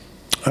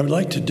I would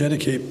like to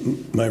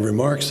dedicate my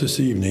remarks this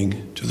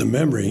evening to the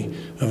memory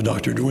of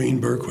Dr.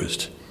 Duane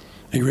Bergquist,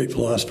 a great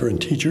philosopher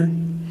and teacher,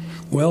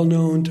 well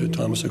known to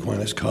Thomas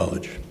Aquinas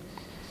College.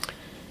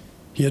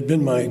 He had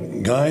been my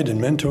guide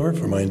and mentor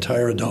for my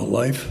entire adult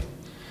life,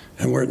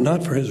 and were it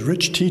not for his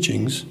rich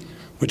teachings,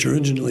 which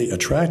originally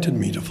attracted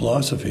me to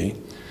philosophy,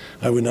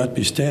 I would not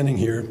be standing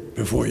here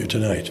before you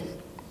tonight.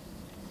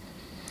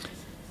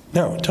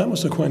 Now,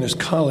 Thomas Aquinas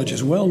College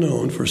is well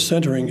known for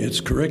centering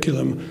its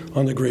curriculum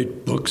on the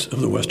great books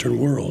of the Western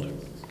world.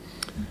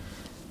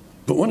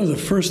 But one of the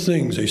first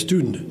things a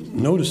student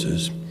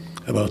notices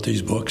about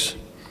these books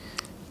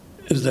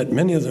is that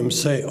many of them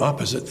say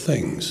opposite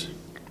things.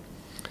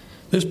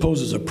 This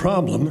poses a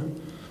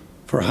problem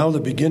for how the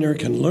beginner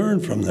can learn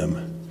from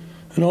them,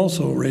 and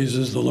also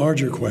raises the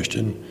larger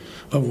question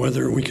of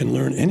whether we can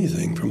learn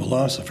anything from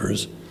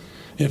philosophers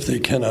if they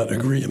cannot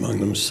agree among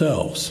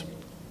themselves.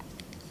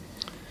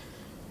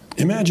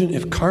 Imagine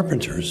if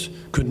carpenters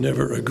could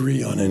never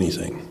agree on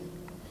anything.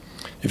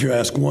 If you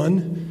ask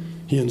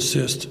one, he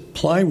insists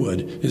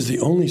plywood is the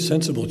only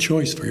sensible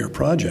choice for your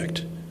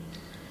project.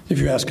 If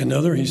you ask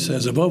another, he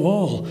says, above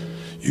all,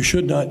 you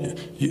should not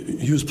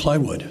use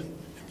plywood.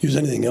 Use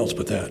anything else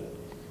but that.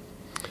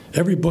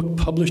 Every book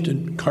published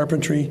in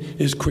carpentry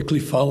is quickly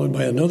followed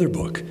by another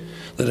book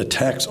that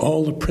attacks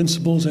all the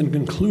principles and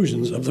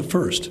conclusions of the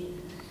first.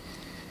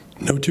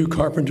 No two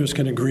carpenters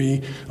can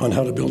agree on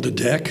how to build a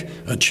deck,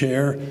 a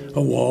chair,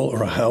 a wall,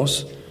 or a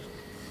house,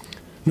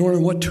 nor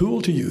on what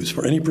tool to use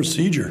for any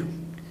procedure,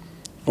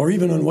 or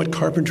even on what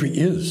carpentry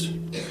is.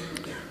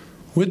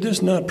 Would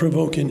this not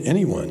provoke in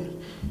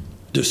anyone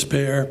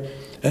despair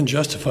and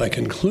justify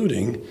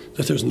concluding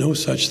that there's no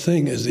such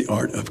thing as the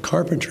art of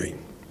carpentry?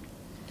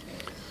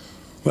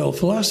 Well,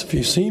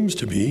 philosophy seems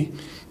to be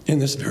in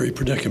this very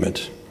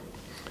predicament.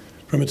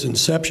 From its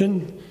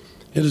inception,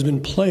 it has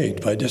been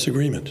plagued by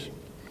disagreement.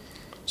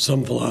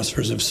 Some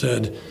philosophers have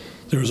said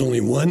there is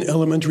only one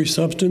elementary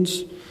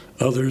substance,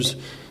 others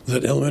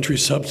that elementary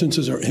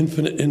substances are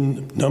infinite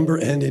in number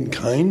and in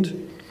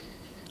kind.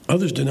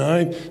 Others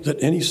deny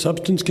that any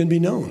substance can be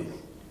known.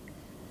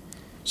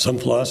 Some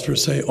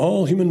philosophers say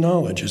all human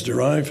knowledge is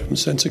derived from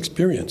sense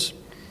experience.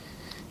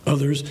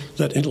 Others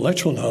that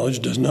intellectual knowledge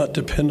does not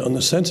depend on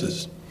the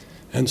senses.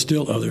 And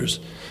still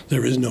others,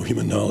 there is no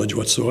human knowledge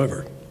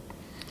whatsoever.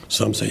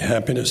 Some say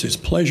happiness is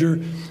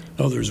pleasure,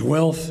 others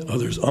wealth,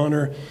 others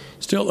honor,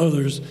 still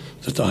others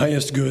that the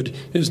highest good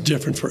is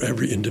different for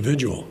every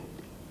individual.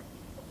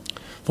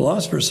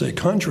 Philosophers say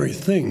contrary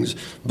things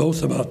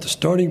both about the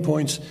starting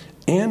points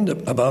and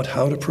about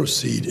how to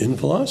proceed in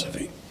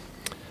philosophy.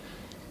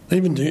 They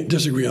even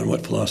disagree on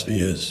what philosophy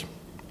is.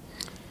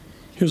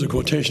 Here's a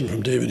quotation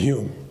from David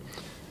Hume.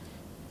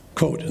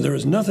 Quote, "There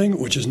is nothing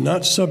which is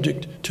not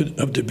subject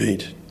of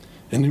debate,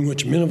 and in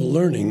which men of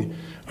learning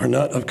are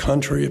not of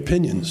contrary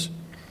opinions.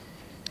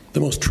 The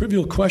most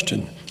trivial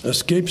question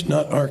escapes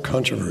not our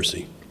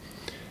controversy,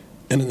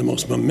 and in the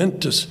most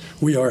momentous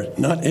we are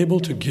not able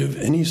to give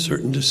any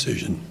certain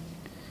decision.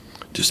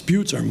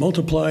 Disputes are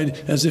multiplied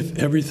as if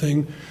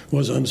everything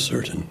was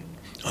uncertain."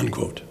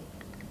 Unquote.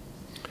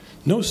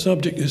 No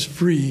subject is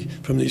free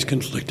from these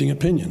conflicting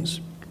opinions.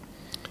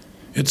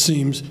 It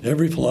seems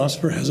every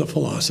philosopher has a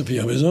philosophy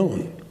of his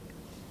own.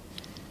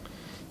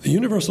 The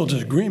universal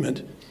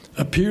disagreement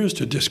appears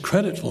to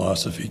discredit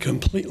philosophy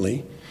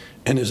completely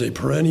and is a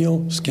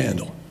perennial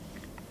scandal.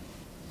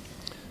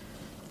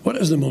 What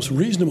is the most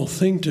reasonable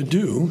thing to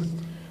do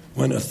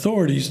when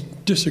authorities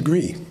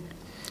disagree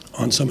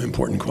on some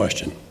important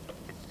question?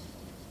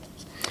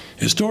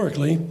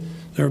 Historically,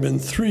 there have been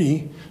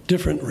three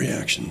different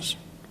reactions.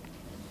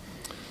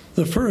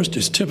 The first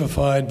is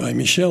typified by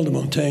Michel de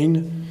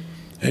Montaigne,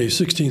 a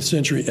 16th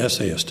century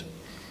essayist,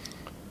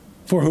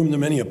 for whom the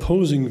many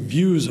opposing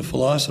views of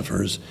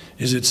philosophers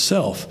is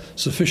itself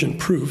sufficient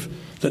proof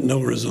that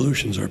no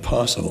resolutions are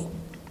possible.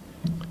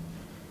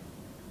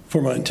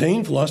 For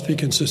Montaigne, philosophy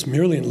consists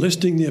merely in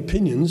listing the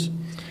opinions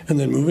and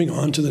then moving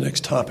on to the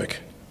next topic,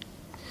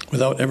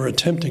 without ever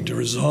attempting to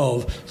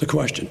resolve the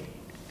question.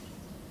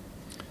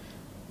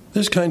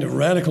 This kind of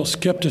radical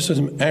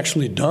skepticism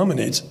actually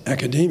dominates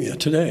academia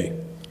today.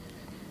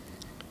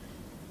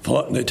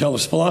 They tell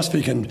us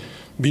philosophy can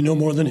be no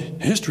more than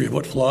history of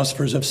what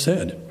philosophers have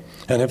said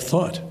and have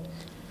thought.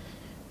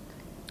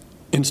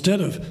 Instead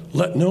of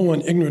 "let no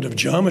one ignorant of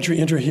geometry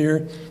enter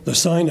here," the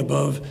sign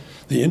above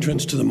the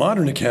entrance to the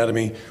modern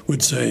academy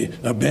would say,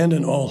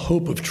 "Abandon all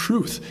hope of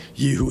truth,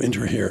 ye who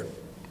enter here."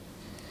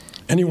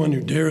 Anyone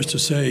who dares to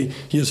say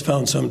he has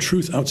found some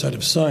truth outside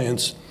of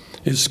science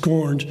is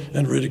scorned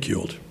and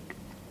ridiculed.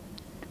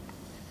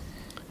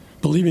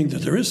 Believing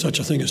that there is such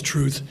a thing as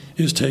truth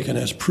is taken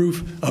as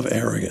proof of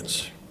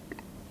arrogance.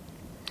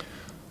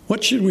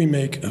 What should we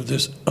make of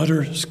this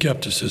utter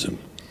skepticism,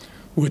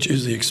 which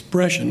is the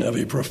expression of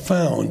a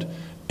profound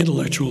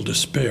intellectual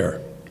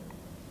despair?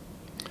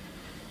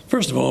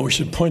 First of all, we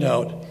should point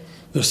out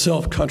the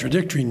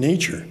self-contradictory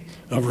nature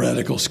of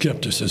radical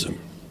skepticism.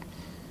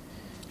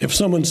 If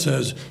someone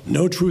says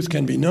no truth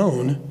can be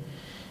known,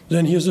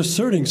 then he is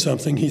asserting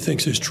something he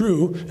thinks is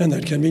true and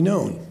that can be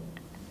known.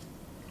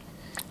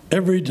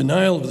 Every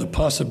denial of the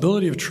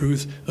possibility of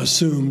truth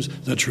assumes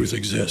that truth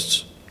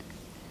exists.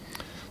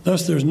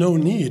 Thus, there's no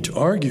need to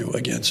argue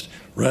against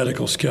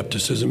radical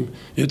skepticism.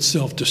 It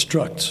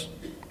self-destructs.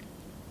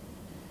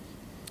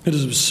 It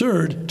is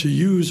absurd to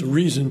use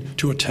reason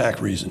to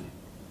attack reason.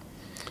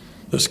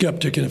 The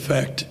skeptic, in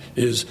effect,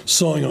 is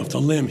sawing off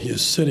the limb he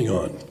is sitting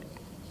on.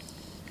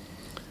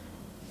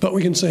 But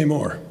we can say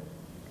more.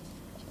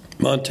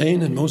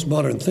 Montaigne and most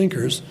modern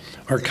thinkers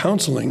are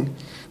counseling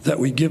that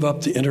we give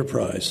up the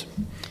enterprise.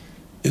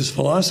 Is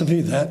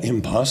philosophy that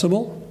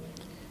impossible?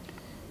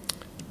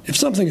 If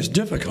something is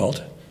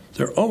difficult,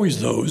 there are always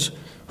those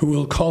who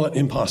will call it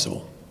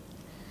impossible.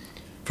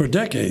 For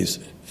decades,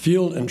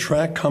 field and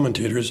track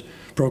commentators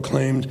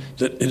proclaimed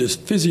that it is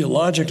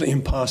physiologically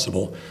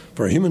impossible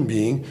for a human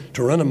being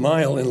to run a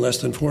mile in less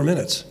than 4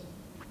 minutes.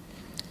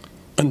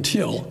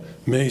 Until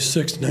May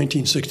 6,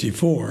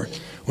 1964,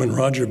 when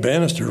Roger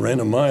Bannister ran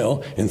a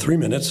mile in 3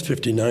 minutes,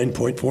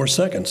 59.4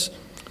 seconds,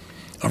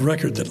 a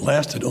record that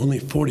lasted only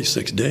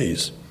 46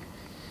 days.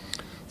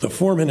 The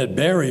 4-minute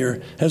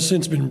barrier has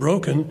since been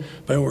broken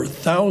by over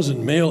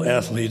 1,000 male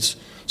athletes,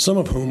 some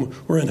of whom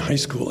were in high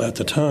school at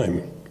the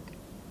time.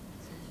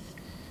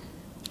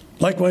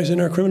 Likewise, in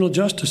our criminal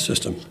justice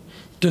system,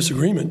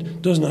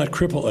 disagreement does not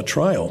cripple a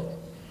trial.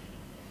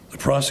 The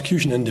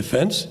prosecution and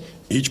defense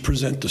each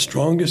present the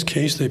strongest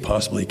case they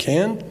possibly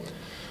can,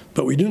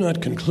 but we do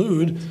not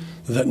conclude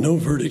that no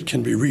verdict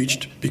can be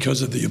reached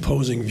because of the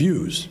opposing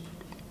views.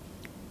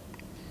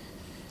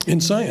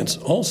 In science,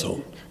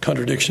 also,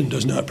 contradiction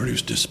does not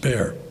produce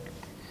despair.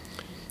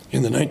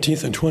 In the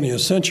 19th and 20th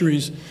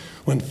centuries,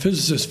 when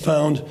physicists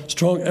found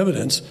strong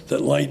evidence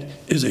that light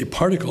is a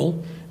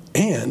particle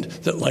and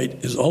that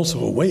light is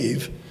also a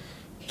wave,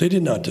 they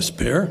did not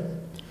despair,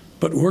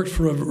 but worked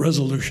for a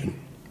resolution,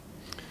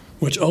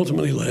 which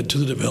ultimately led to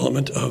the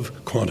development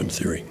of quantum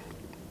theory.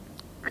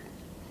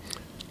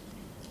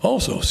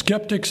 Also,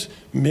 skeptics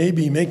may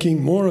be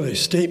making more of a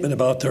statement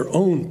about their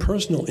own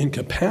personal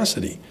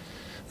incapacity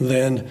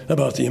than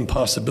about the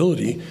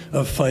impossibility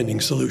of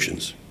finding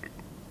solutions.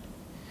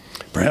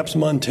 Perhaps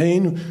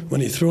Montaigne,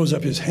 when he throws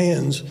up his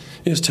hands,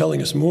 is telling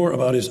us more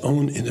about his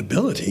own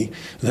inability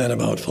than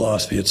about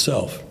philosophy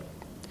itself.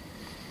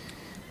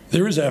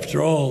 There is,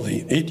 after all,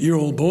 the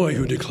 8-year-old boy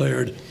who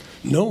declared,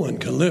 "No one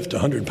can lift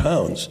 100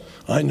 pounds.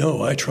 I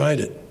know, I tried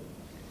it."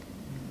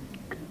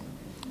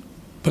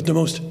 But the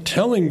most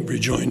telling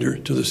rejoinder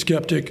to the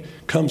skeptic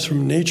comes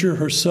from nature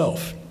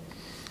herself.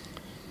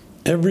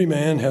 Every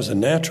man has a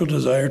natural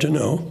desire to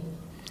know,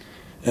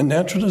 and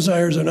natural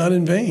desires are not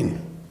in vain.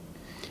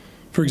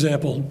 For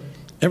example,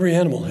 every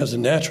animal has a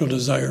natural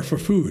desire for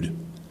food.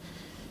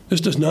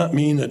 This does not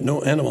mean that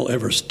no animal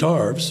ever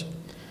starves,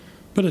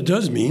 but it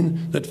does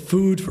mean that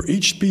food for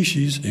each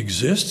species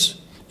exists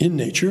in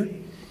nature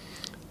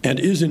and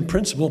is in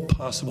principle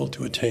possible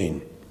to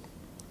attain.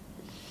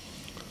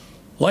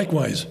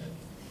 Likewise,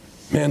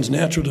 man's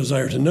natural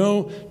desire to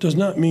know does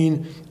not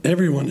mean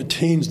everyone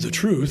attains the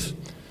truth,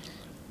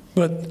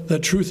 but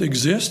that truth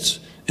exists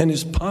and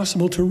is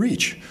possible to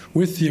reach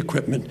with the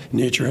equipment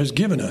nature has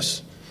given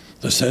us,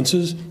 the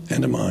senses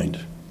and a mind.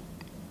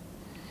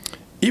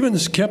 Even the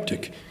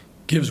skeptic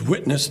gives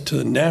witness to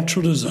the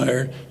natural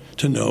desire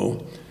to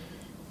know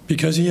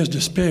because he has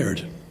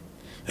despaired,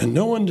 and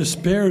no one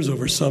despairs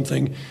over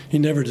something he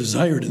never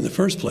desired in the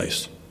first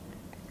place.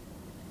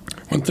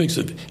 One thinks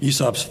of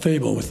Aesop's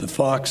fable with the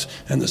fox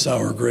and the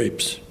sour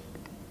grapes.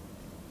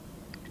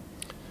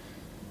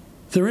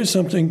 There is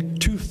something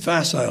too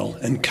facile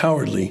and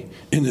cowardly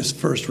in this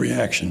first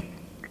reaction.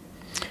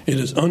 It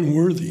is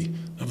unworthy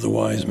of the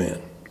wise man.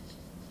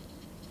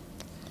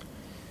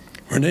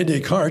 René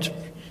Descartes,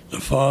 the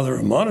father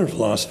of modern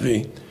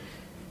philosophy,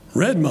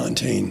 read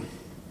Montaigne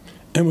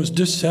and was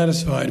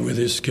dissatisfied with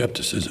his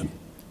skepticism.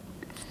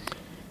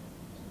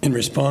 In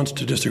response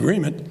to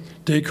disagreement,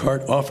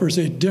 Descartes offers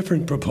a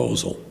different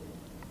proposal.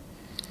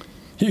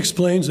 He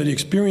explains that he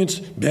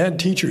experienced bad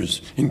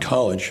teachers in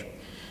college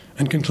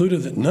and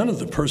concluded that none of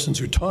the persons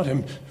who taught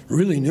him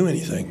really knew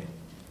anything.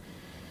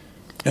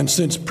 And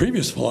since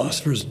previous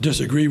philosophers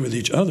disagree with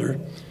each other,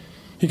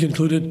 he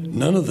concluded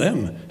none of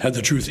them had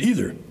the truth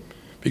either,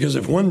 because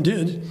if one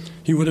did,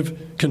 he would have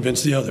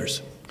convinced the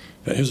others.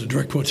 Here's a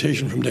direct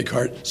quotation from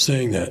Descartes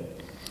saying that,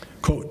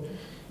 quote,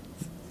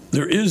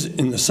 "There is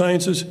in the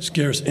sciences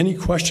scarce any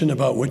question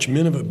about which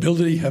men of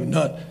ability have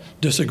not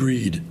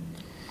disagreed.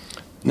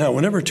 Now,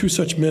 whenever two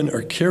such men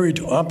are carried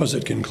to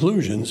opposite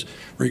conclusions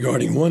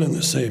regarding one and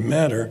the same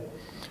matter,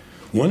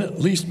 one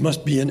at least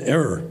must be in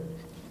error.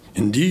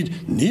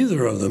 Indeed,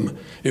 neither of them,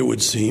 it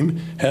would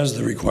seem, has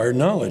the required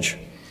knowledge.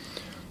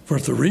 For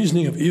if the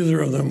reasoning of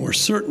either of them were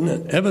certain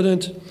and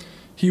evident,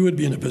 he would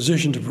be in a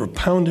position to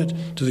propound it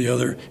to the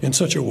other in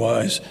such a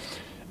wise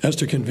as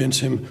to convince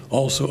him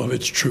also of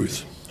its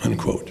truth,"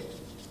 unquote.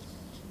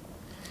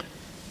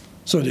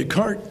 So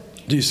Descartes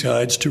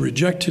decides to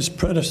reject his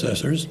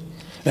predecessors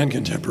and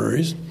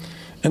contemporaries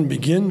and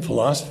begin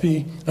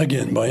philosophy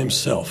again by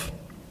himself.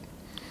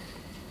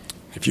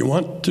 If you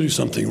want to do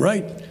something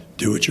right,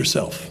 do it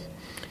yourself.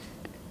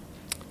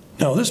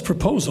 Now, this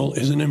proposal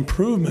is an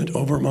improvement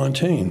over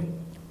Montaigne.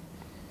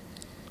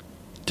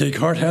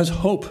 Descartes has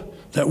hope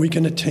that we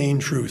can attain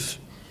truth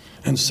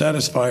and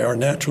satisfy our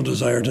natural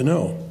desire to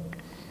know.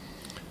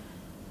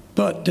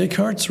 But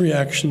Descartes'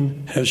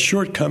 reaction has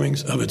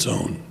shortcomings of its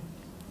own.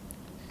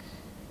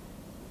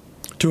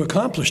 To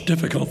accomplish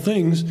difficult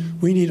things,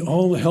 we need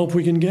all the help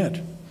we can get.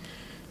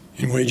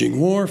 In waging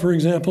war, for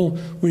example,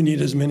 we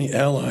need as many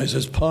allies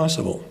as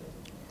possible.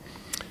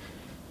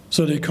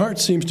 So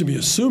Descartes seems to be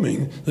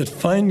assuming that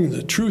finding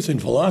the truth in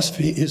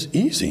philosophy is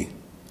easy.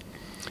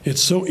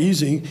 It's so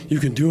easy you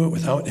can do it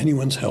without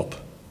anyone's help.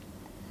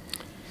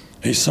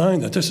 A sign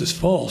that this is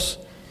false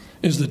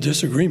is the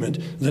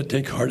disagreement that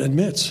Descartes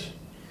admits.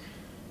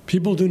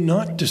 People do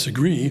not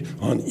disagree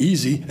on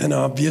easy and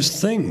obvious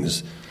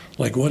things,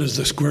 like what is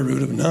the square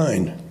root of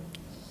 9.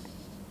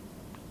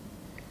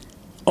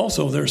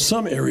 Also, there are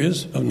some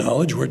areas of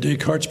knowledge where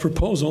Descartes'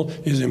 proposal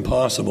is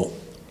impossible.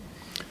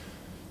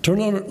 To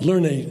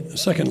learn a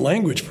second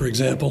language, for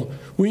example,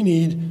 we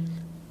need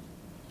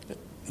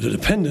the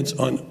dependence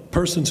on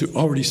persons who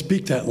already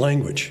speak that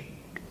language.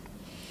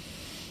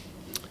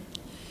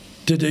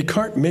 Did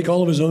Descartes make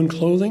all of his own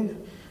clothing,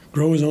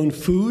 grow his own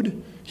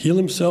food, heal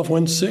himself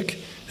when sick,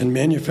 and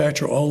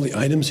manufacture all the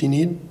items he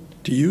needed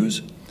to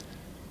use?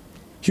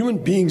 Human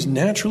beings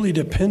naturally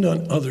depend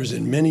on others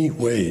in many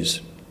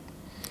ways.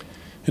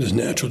 It is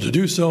natural to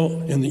do so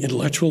in the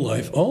intellectual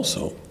life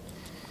also.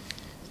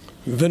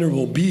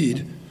 Venerable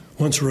Bede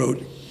once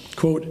wrote,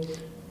 quote,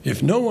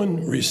 "If no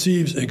one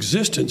receives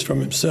existence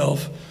from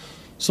himself,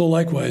 so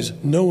likewise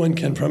no one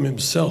can from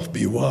himself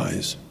be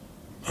wise,"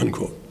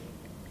 unquote.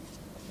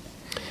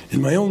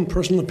 In my own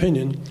personal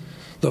opinion,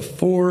 the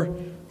 4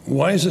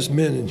 wisest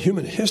men in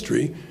human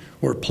history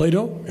were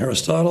Plato,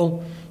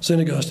 Aristotle,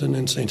 St. Augustine,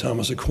 and St.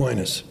 Thomas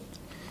Aquinas.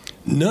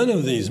 None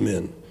of these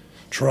men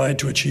tried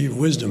to achieve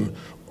wisdom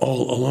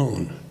all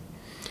alone.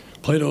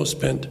 Plato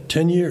spent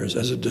 10 years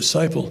as a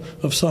disciple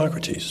of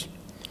Socrates.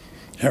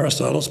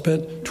 Aristotle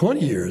spent 20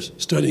 years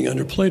studying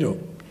under Plato.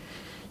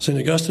 St.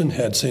 Augustine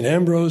had St.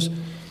 Ambrose,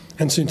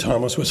 and St.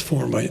 Thomas was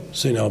formed by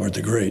St. Albert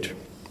the Great.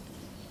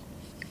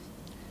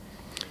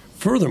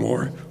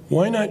 Furthermore,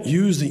 why not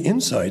use the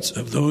insights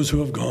of those who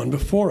have gone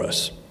before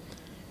us?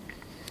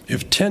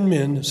 If 10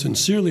 men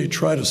sincerely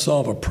try to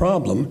solve a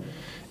problem,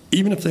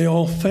 even if they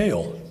all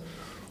fail,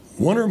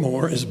 one or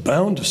more is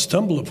bound to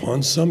stumble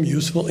upon some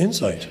useful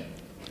insight.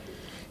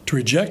 To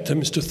reject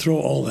them is to throw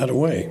all that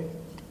away.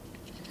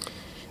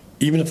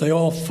 Even if they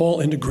all fall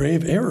into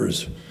grave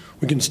errors,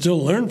 we can still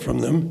learn from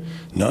them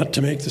not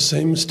to make the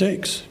same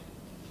mistakes.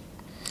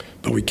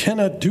 But we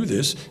cannot do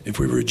this if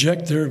we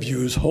reject their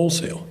views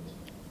wholesale.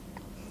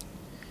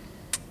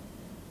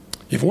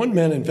 If one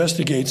man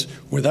investigates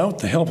without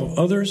the help of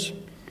others,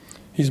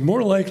 he's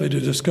more likely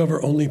to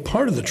discover only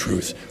part of the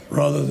truth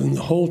rather than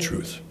the whole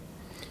truth.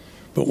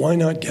 But why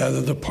not gather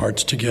the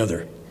parts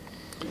together?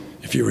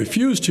 If you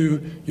refuse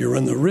to, you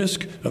run the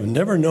risk of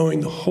never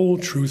knowing the whole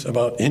truth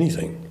about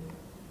anything.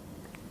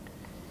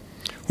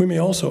 We may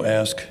also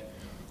ask,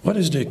 what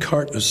is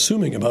Descartes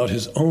assuming about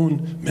his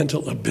own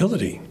mental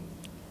ability?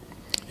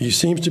 He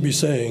seems to be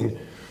saying,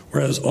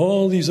 whereas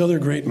all these other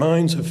great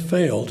minds have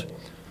failed,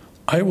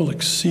 I will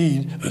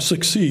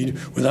succeed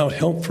without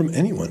help from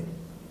anyone.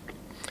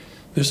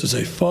 This is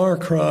a far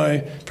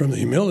cry from the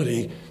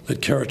humility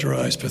that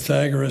characterized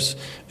Pythagoras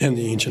and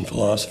the ancient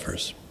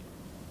philosophers.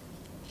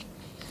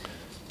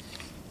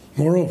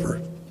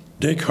 Moreover,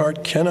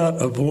 Descartes cannot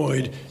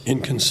avoid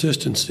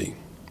inconsistency.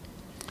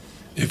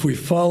 If we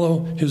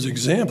follow his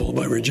example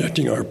by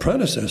rejecting our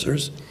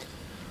predecessors,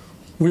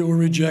 we will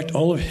reject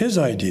all of his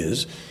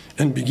ideas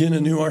and begin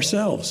anew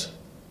ourselves.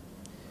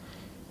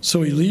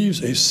 So he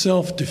leaves a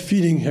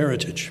self-defeating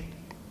heritage.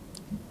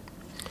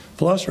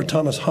 Philosopher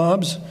Thomas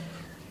Hobbes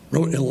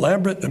wrote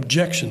elaborate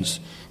objections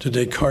to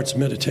Descartes'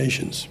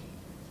 meditations.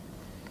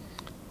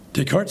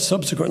 Descartes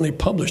subsequently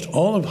published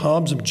all of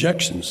Hobbes'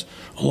 objections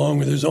along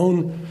with his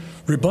own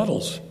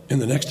rebuttals in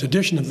the next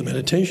edition of the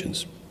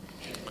Meditations.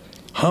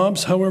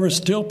 Hobbes, however,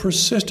 still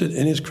persisted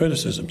in his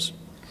criticisms.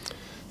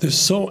 This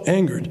so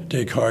angered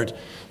Descartes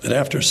that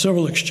after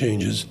several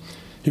exchanges,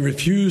 he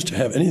refused to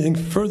have anything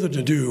further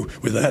to do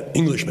with that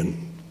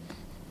Englishman.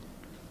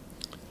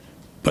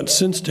 But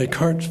since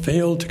Descartes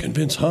failed to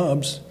convince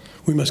Hobbes,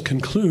 we must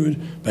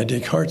conclude by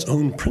Descartes'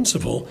 own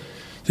principle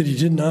that he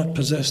did not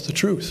possess the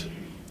truth.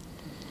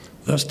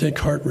 Thus,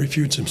 Descartes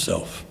refutes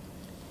himself.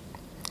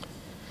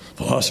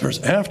 Philosophers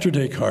after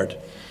Descartes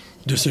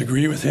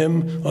disagree with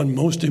him on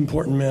most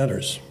important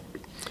matters.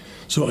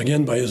 So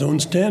again, by his own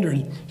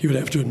standard, he would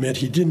have to admit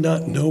he did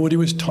not know what he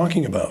was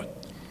talking about.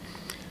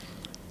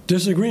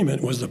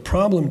 Disagreement was the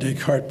problem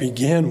Descartes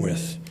began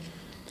with,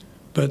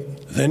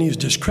 but then he's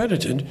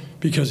discredited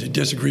because he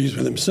disagrees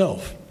with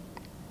himself.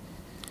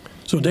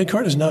 So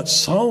Descartes is not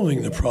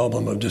solving the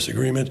problem of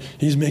disagreement,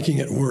 he's making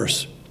it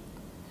worse.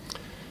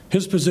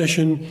 His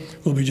position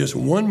will be just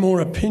one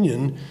more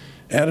opinion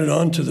added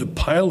on to the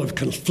pile of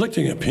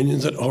conflicting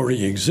opinions that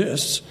already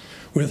exists,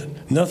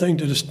 with nothing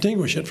to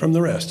distinguish it from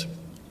the rest.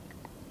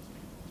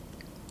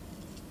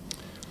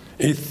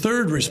 A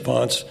third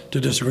response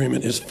to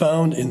disagreement is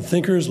found in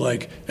thinkers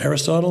like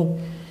Aristotle,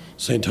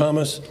 St.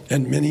 Thomas,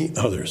 and many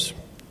others.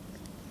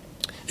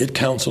 It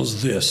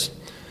counsels this: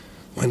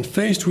 when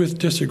faced with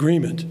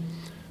disagreement,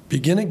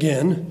 begin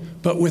again,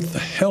 but with the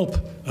help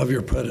of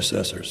your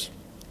predecessors.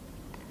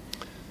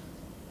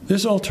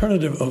 This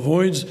alternative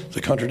avoids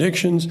the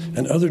contradictions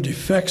and other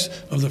defects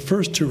of the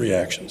first two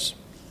reactions.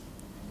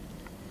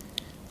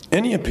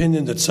 Any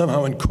opinion that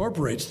somehow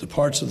incorporates the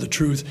parts of the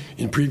truth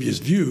in previous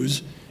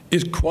views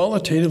is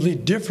qualitatively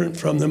different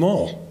from them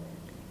all.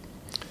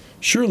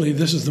 Surely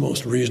this is the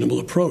most reasonable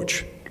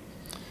approach.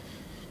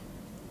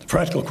 The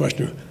practical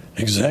question: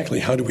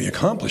 exactly how do we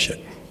accomplish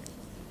it?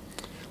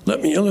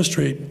 Let me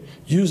illustrate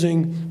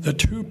using the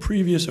two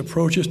previous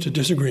approaches to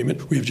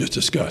disagreement we've just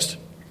discussed.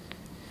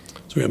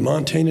 So we have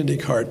Montaigne and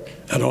Descartes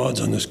at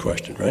odds on this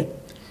question, right?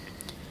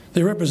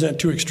 They represent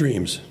two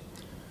extremes.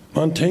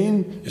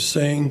 Montaigne is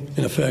saying,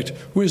 in effect,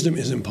 wisdom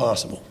is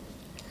impossible.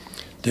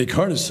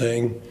 Descartes is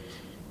saying,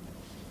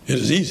 it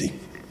is easy.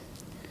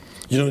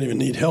 You don't even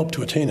need help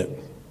to attain it.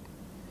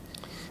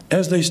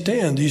 As they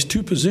stand, these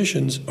two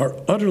positions are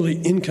utterly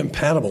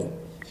incompatible,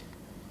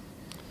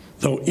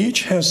 though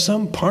each has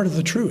some part of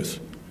the truth.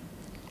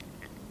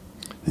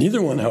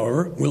 Neither one,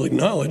 however, will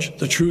acknowledge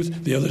the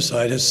truth the other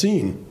side has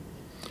seen.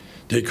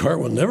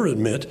 Descartes will never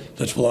admit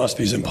that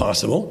philosophy is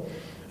impossible,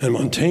 and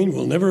Montaigne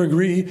will never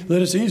agree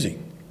that it's easy.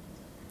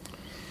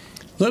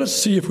 Let us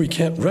see if we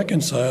can't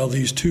reconcile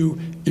these two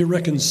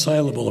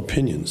irreconcilable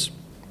opinions.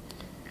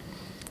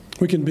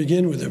 We can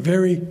begin with a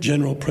very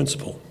general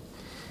principle.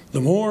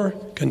 The more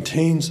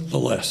contains the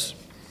less.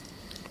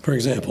 For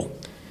example,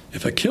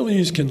 if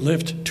Achilles can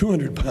lift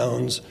 200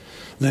 pounds,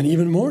 then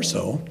even more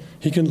so,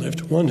 he can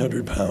lift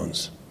 100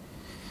 pounds.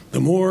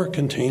 The more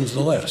contains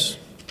the less.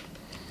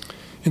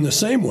 In the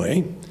same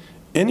way,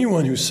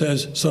 anyone who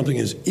says something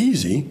is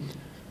easy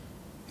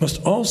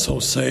must also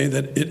say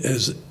that it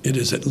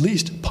is at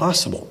least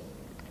possible.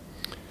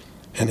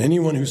 And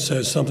anyone who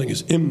says something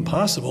is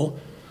impossible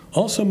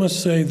also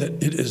must say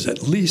that it is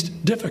at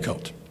least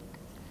difficult.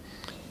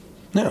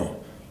 Now,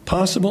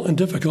 possible and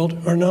difficult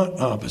are not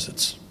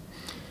opposites.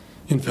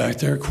 In fact,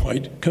 they're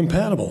quite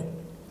compatible.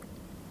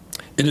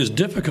 It is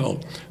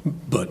difficult,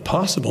 but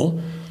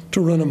possible, to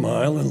run a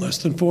mile in less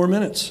than 4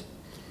 minutes.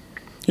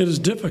 It is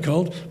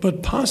difficult,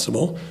 but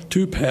possible,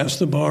 to pass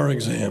the bar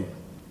exam.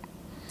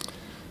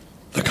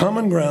 The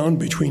common ground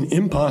between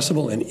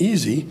impossible and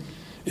easy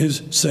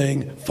is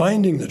saying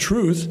finding the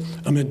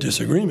truth amid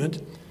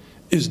disagreement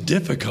is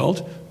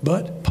difficult,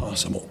 but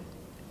possible.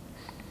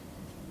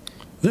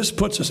 This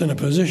puts us in a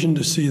position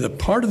to see the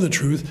part of the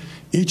truth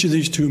each of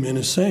these two men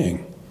is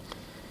saying.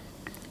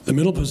 The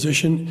middle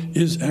position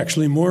is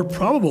actually more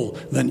probable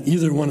than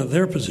either one of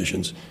their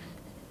positions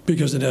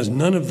because it has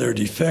none of their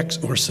defects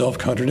or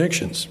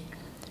self-contradictions.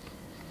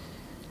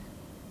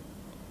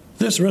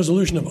 This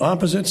resolution of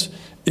opposites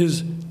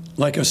is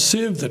like a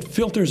sieve that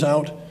filters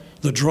out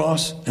the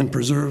dross and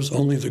preserves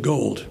only the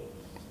gold.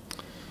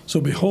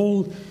 So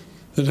behold,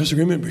 the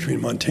disagreement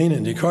between Montaigne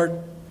and Descartes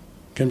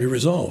can be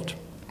resolved.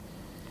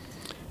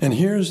 And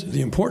here's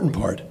the important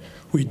part.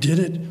 We did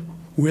it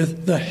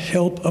with the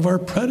help of our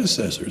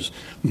predecessors,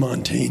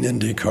 Montaigne and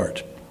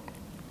Descartes.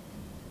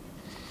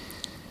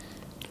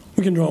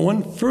 We can draw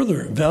one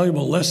further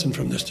valuable lesson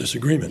from this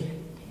disagreement.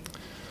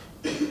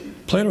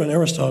 Plato and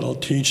Aristotle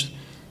teach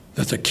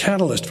that the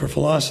catalyst for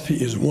philosophy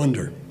is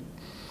wonder,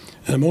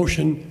 an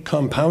emotion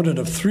compounded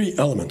of three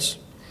elements: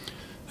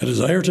 a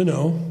desire to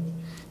know,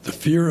 the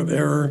fear of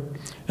error,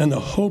 and the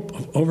hope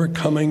of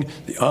overcoming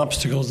the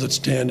obstacles that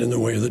stand in the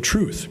way of the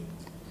truth.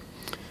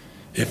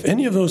 If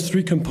any of those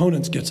three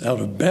components gets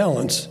out of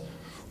balance,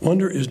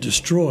 wonder is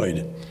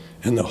destroyed,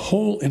 and the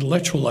whole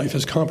intellectual life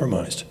is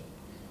compromised.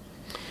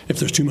 If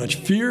there's too much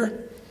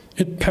fear,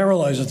 it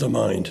paralyzes the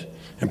mind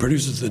and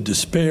produces the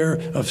despair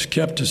of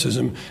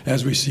skepticism,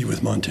 as we see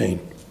with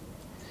Montaigne.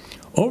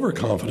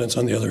 Overconfidence,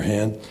 on the other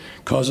hand,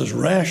 causes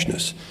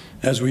rashness,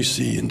 as we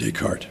see in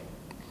Descartes.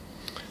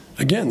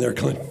 Again, their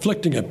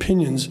conflicting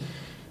opinions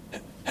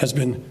has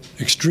been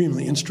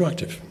extremely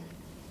instructive.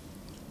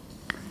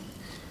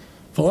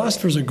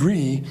 Philosophers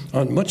agree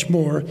on much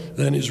more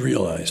than is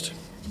realized.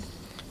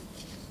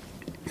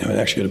 Now, I'm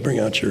actually going to bring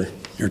out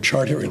your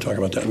chart here. We're going to talk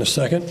about that in a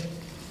second.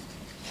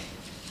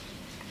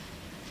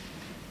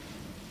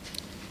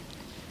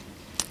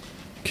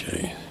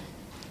 Okay.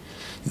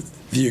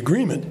 The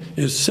agreement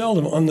is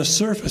seldom on the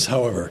surface,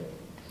 however.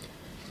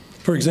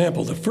 For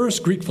example, the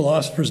first Greek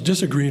philosophers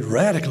disagreed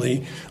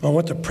radically on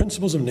what the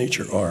principles of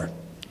nature are.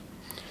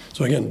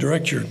 So again,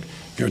 direct your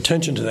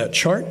attention to that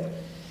chart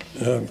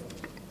on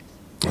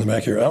the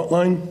back of your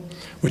outline,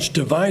 which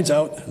divides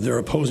out their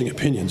opposing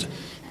opinions.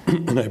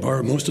 And I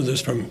borrowed most of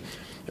this from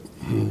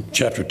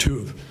chapter 2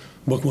 of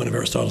book 1 of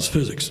Aristotle's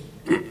Physics.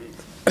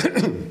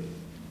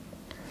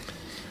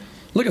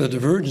 Look at the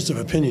divergence of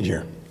opinion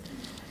here.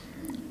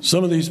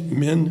 Some of these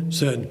men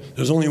said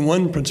there's only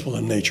one principle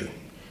in nature.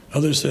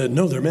 Others said,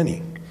 no, there are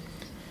many.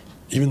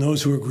 Even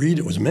those who agreed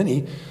it was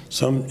many,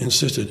 some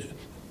insisted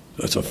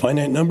it's a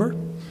finite number,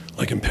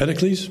 like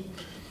Empedocles.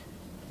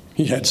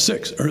 He had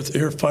 6: earth,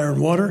 air, fire,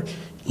 and water,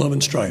 love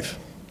and strife.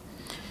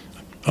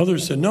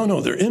 Others said,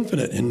 no, they're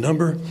infinite in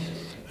number.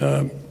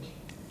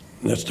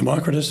 That's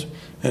Democritus,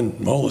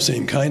 and all the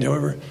same kind,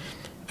 however.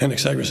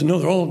 Anaxagoras said, no,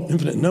 they're all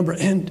infinite in number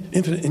and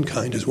infinite in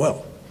kind as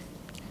well.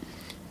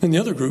 And the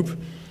other group,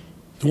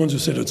 the ones who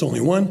said it's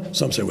only one,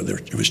 some said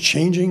it was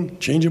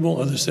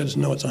changeable. Others said,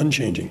 no, it's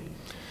unchanging.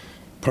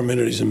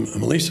 Parmenides and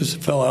Melissus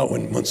fell out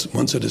when one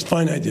said it's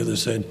finite, the other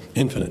said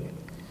infinite.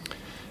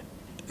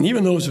 And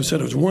even those who said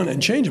it was one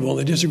and changeable,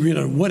 they disagreed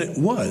on what it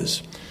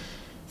was.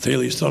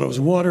 Thales thought it was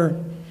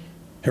water,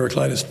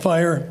 Heraclitus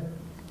fire,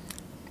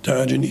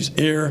 Diogenes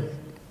air,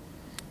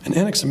 and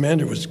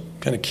Anaximander was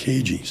kind of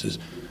cagey. He says,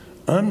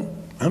 I'm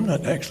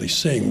not actually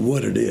saying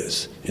what it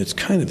is. It's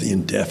kind of the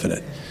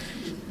indefinite.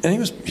 And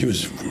he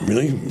was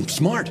really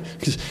smart,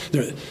 because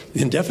the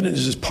indefinite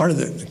is just part of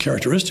the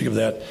characteristic of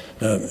that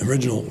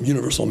original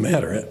universal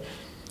matter.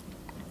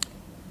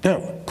 Now,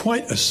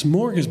 quite a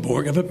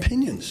smorgasbord of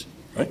opinions,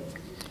 right?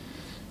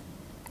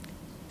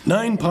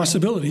 9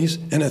 possibilities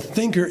and a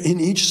thinker in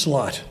each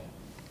slot.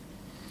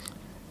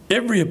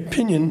 Every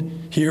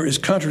opinion here is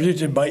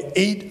contradicted by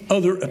 8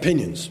 other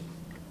opinions.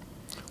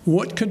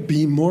 What could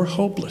be more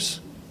hopeless?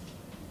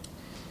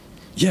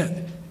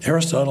 Yet,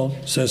 Aristotle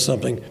says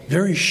something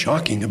very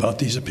shocking about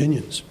these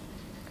opinions.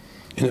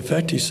 In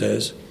effect, he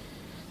says,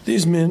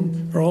 these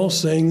men are all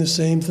saying the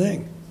same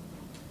thing.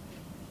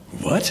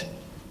 What?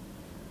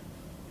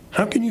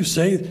 How can you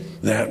say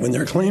that when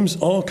their claims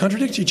all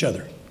contradict each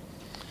other?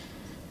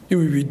 It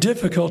would be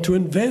difficult to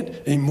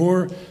invent a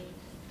more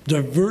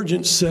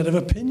divergent set of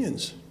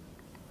opinions.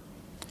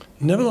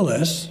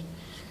 Nevertheless,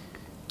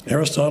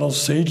 Aristotle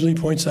sagely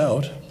points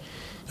out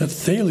that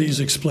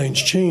Thales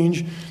explains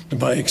change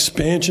by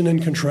expansion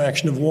and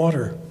contraction of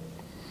water.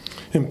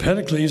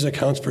 Empedocles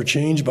accounts for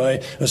change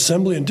by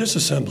assembly and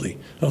disassembly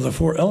of the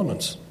 4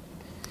 elements.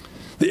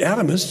 The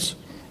atomists,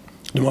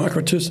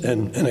 Democritus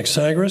and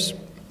Anaxagoras,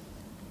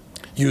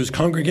 use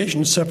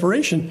congregation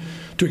separation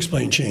to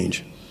explain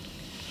change.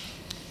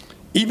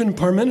 Even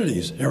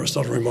Parmenides,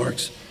 Aristotle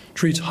remarks,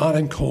 treats hot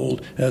and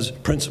cold as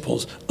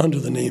principles under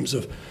the names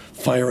of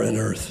fire and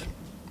earth.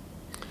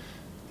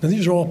 Now,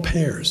 these are all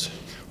pairs.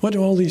 What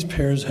do all these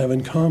pairs have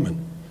in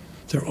common?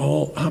 They're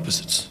all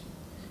opposites.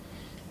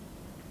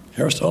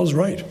 Aristotle's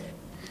right.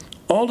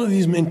 All of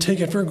these men take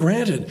it for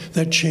granted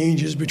that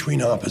change is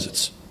between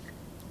opposites.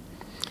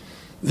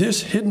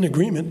 This hidden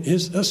agreement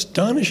is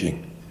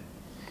astonishing.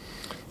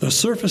 The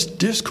surface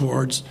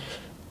discords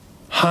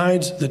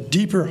hides the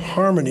deeper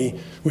harmony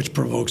which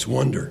provokes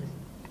wonder.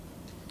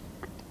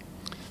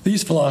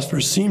 These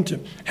philosophers seem to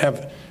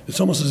have, it's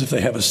almost as if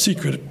they have a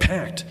secret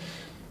pact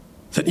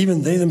that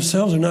even they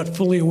themselves are not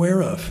fully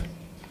aware of.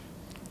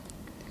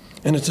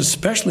 And it's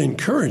especially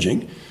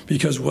encouraging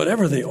because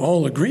whatever they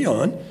all agree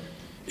on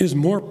is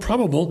more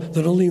probable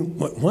than only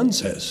what one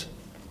says.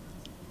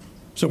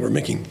 So we're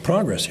making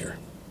progress here.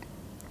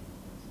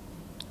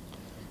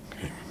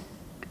 Okay.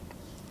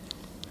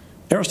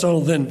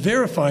 Aristotle then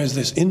verifies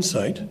this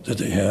insight that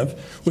they have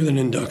with an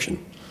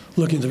induction,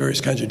 looking at the various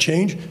kinds of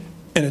change,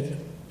 and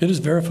it is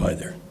verified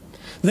there.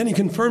 Then he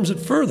confirms it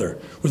further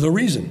with a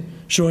reason,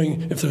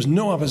 showing if there's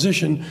no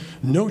opposition,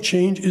 no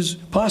change is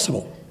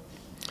possible.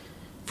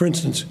 For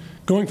instance,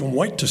 going from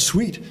white to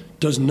sweet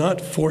does not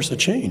force a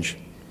change,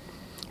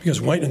 because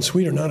white and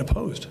sweet are not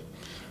opposed.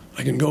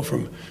 I can go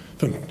from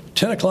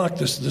 10 o'clock,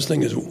 this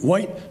thing is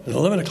white, and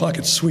 11 o'clock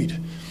it's sweet.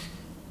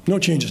 No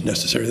change is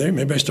necessary there.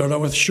 Maybe I start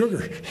out with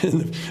sugar.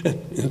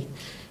 It's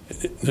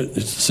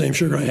the same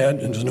sugar I had,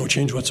 and there's no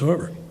change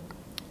whatsoever.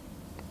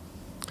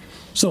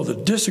 So the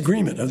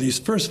disagreement of these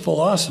first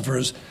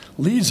philosophers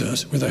leads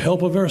us, with the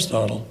help of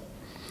Aristotle,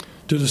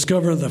 to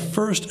discover the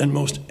first and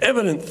most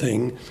evident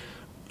thing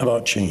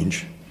about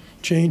change.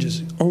 Change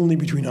is only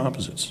between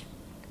opposites.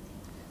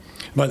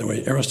 By the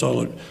way,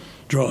 Aristotle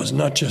draws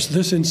not just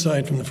this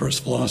insight from the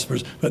first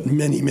philosophers, but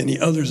many, many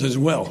others as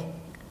well.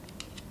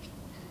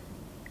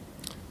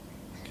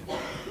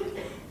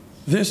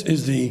 This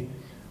is the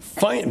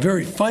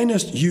very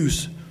finest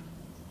use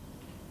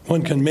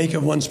one can make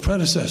of one's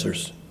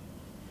predecessors.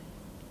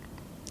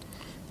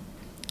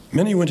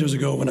 Many winters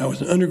ago, when I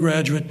was an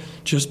undergraduate,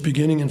 just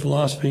beginning in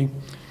philosophy,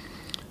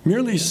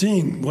 merely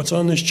seeing what's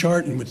on this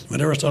chart and what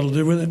Aristotle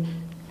did with it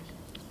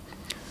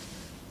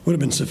would have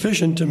been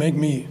sufficient to make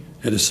me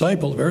a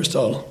disciple of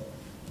Aristotle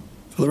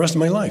for the rest of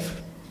my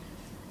life.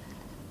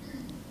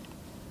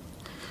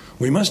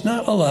 We must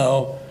not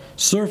allow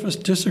surface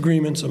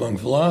disagreements among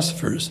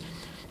philosophers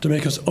to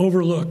make us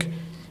overlook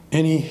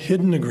any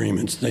hidden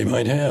agreements they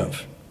might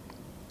have.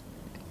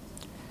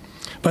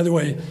 By the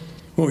way,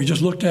 what we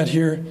just looked at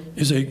here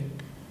is a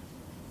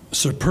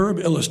superb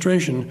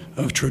illustration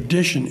of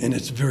tradition in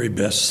its very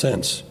best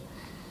sense.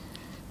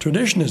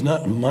 Tradition is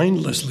not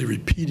mindlessly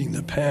repeating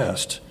the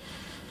past.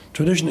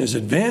 Tradition is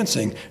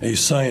advancing a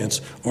science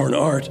or an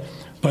art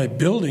by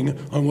building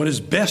on what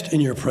is best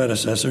in your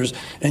predecessors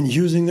and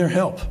using their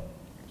help.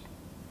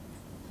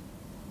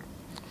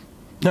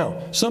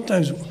 Now,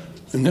 sometimes,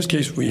 in this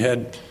case, we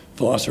had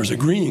philosophers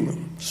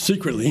agreeing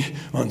secretly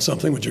on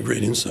something, which is a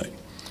great insight.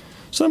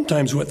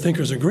 Sometimes what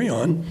thinkers agree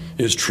on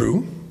is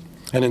true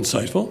and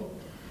insightful,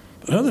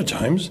 but other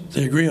times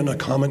they agree on a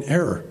common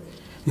error,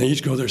 and they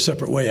each go their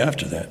separate way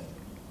after that.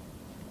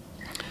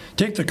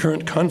 Take the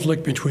current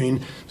conflict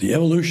between the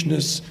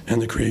evolutionists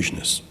and the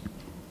creationists.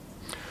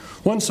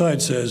 One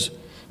side says,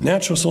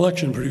 natural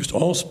selection produced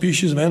all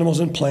species of animals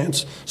and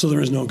plants, so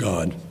there is no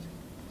God.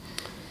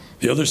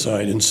 The other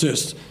side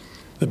insists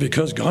that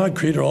because God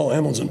created all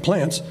animals and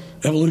plants,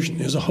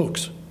 evolution is a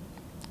hoax.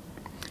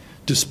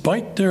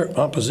 Despite their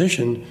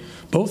opposition,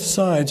 both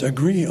sides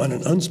agree on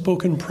an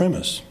unspoken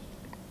premise.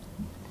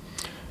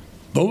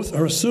 Both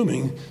are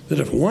assuming that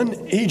if one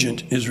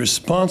agent is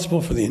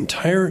responsible for the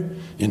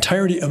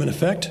entirety of an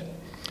effect,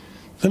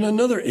 then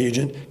another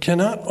agent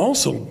cannot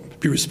also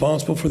be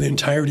responsible for the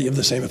entirety of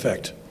the same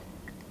effect.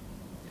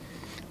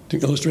 To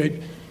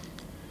illustrate,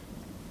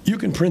 you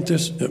can paint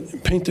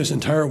this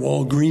entire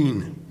wall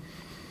green.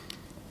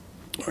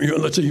 Or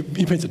let's say you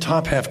paint the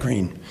top half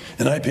green,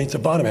 and I paint the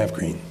bottom half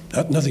green.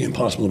 Nothing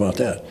impossible about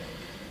that.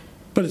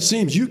 But it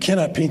seems you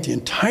cannot paint the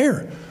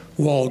entire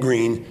wall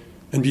green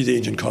and be the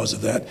agent cause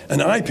of that,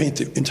 and I paint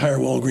the entire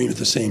wall green at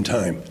the same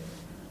time.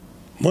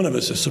 One of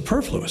us is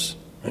superfluous.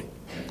 Right?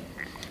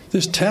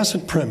 This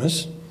tacit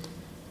premise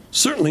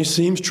certainly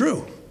seems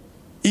true,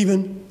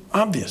 even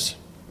obvious,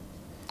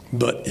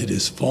 but it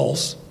is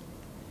false.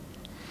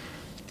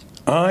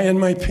 I and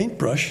my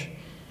paintbrush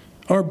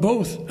are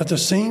both at the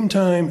same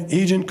time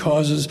agent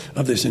causes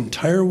of this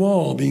entire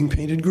wall being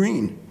painted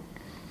green.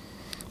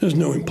 There's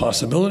no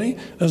impossibility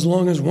as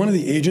long as one of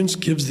the agents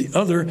gives the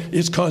other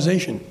its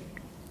causation.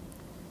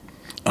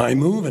 I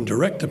move and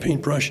direct the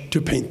paintbrush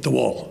to paint the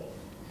wall.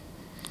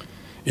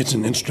 It's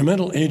an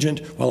instrumental agent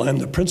while I'm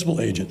the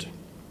principal agent.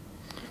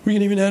 We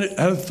can even add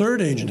a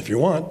third agent if you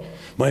want.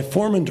 My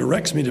foreman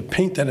directs me to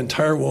paint that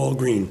entire wall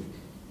green.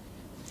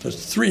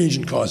 There's 3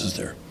 agent causes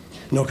there.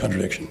 No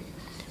contradiction.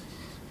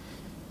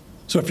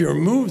 So if you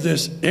remove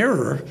this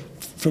error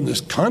from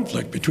this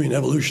conflict between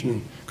evolution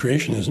and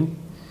creationism,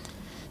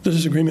 the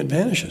disagreement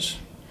vanishes.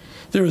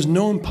 There is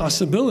no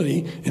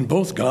impossibility in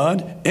both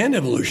God and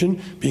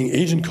evolution being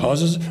agent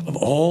causes of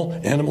all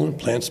animal and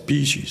plant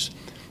species,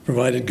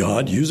 provided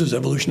God uses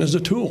evolution as a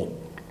tool.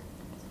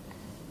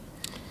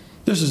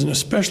 This is an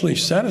especially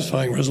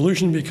satisfying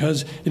resolution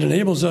because it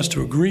enables us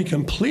to agree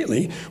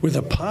completely with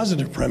the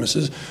positive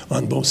premises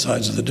on both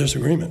sides of the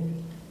disagreement.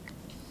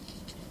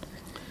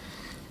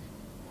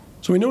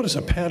 So we notice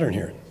a pattern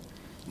here.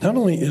 Not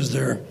only is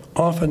there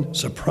often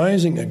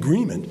surprising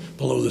agreement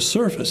below the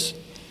surface,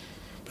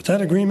 but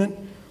that agreement,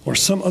 or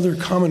some other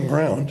common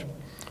ground,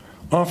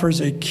 offers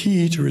a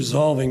key to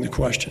resolving the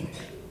question.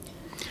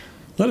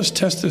 Let us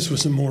test this with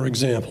some more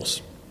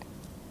examples.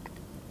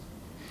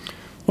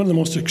 One of the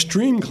most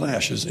extreme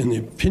clashes in the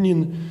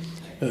opinion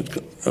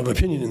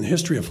in the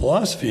history of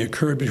philosophy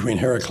occurred between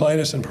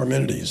Heraclitus and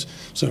Parmenides.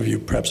 Some of you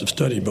perhaps have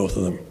studied both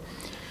of them.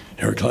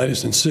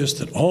 Heraclitus insists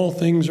that all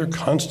things are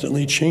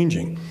constantly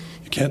changing.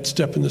 You can't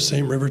step in the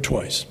same river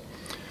twice.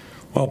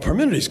 While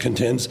Parmenides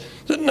contends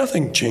that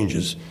nothing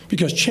changes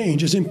because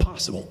change is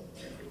impossible.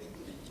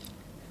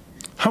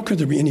 How could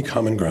there be any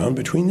common ground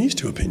between these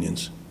two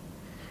opinions?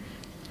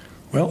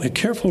 Well, a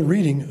careful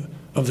reading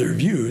of their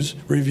views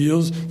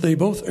reveals they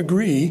both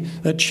agree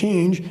that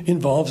change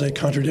involves a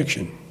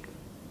contradiction.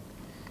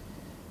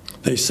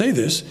 They say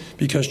this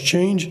because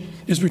change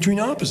is between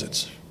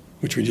opposites,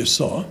 which we just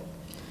saw.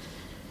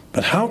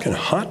 But how can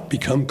hot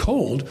become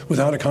cold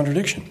without a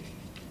contradiction?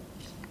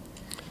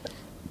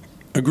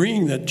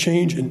 Agreeing that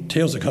change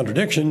entails a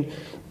contradiction,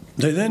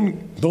 they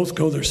then both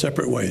go their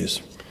separate ways.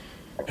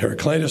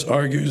 Heraclitus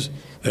argues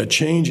that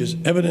change is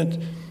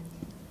evident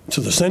to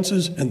the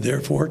senses and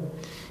therefore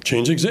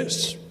change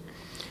exists.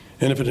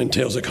 And if it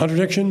entails a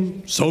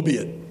contradiction, so be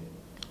it.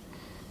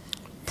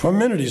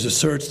 Parmenides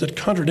asserts that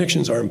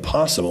contradictions are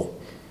impossible.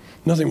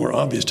 Nothing more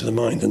obvious to the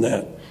mind than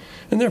that.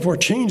 And therefore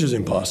change is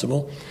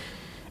impossible,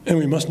 and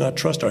we must not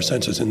trust our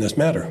senses in this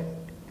matter.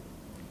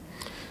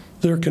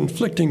 Their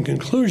conflicting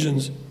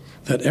conclusions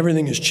that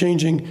everything is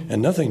changing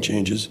and nothing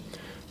changes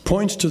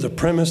points to the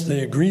premise they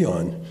agree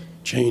on: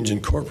 change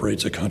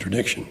incorporates a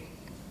contradiction.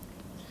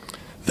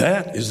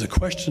 That is the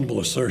questionable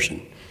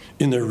assertion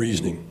in their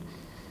reasoning.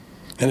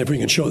 And if we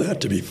can show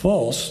that to be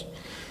false,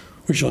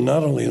 we shall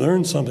not only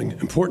learn something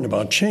important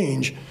about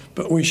change,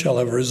 but we shall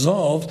have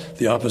resolved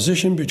the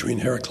opposition between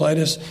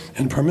Heraclitus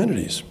and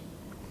Parmenides.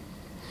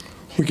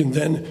 We can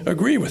then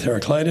agree with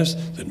Heraclitus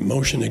that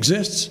motion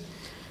exists,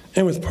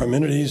 and with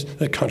Parmenides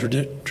that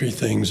contradictory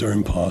things are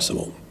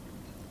impossible.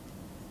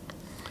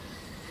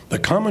 The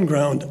common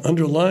ground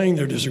underlying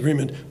their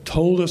disagreement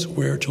told us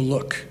where to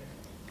look.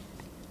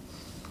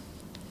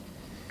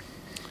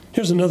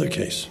 Here's another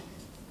case.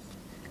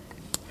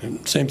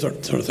 And same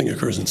sort of thing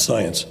occurs in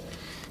science.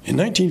 In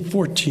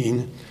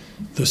 1914,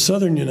 the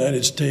southern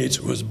United States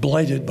was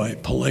blighted by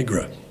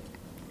pellagra.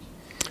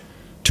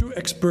 2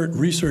 expert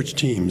research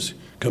teams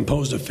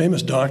composed of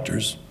famous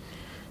doctors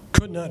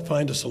could not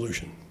find a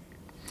solution,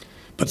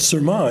 but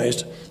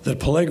surmised that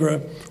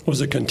pellagra was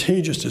a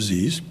contagious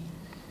disease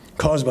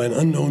caused by an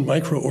unknown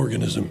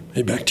microorganism,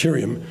 a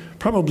bacterium,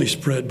 probably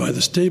spread by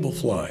the stable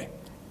fly.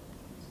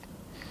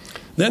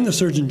 Then the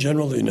Surgeon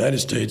General of the United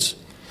States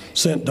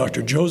sent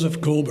Dr.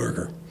 Joseph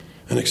Goldberger,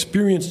 an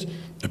experienced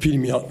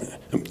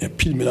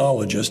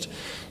epidemiologist,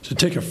 to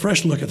take a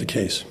fresh look at the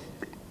case.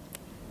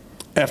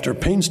 After a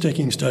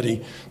painstaking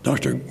study,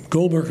 Dr.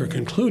 Goldberger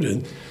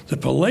concluded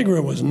that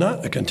pellagra was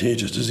not a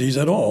contagious disease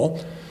at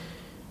all,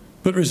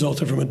 but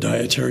resulted from a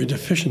dietary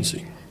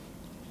deficiency.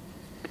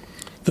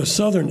 The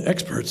Southern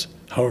experts,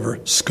 however,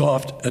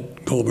 scoffed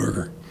at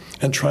Goldberger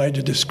and tried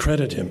to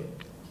discredit him.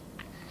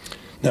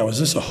 Now, is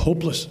this a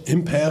hopeless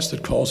impasse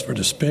that calls for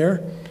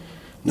despair?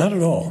 Not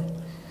at all.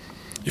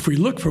 If we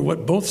look for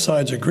what both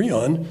sides agree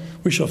on,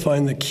 we shall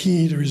find the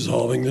key to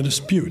resolving the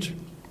dispute.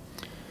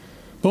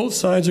 Both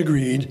sides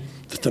agreed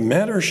that the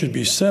matter should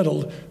be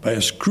settled by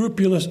a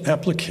scrupulous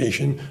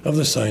application of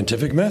the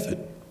scientific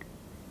method.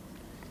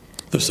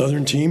 The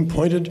Southern team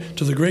pointed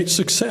to the great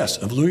success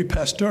of Louis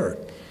Pasteur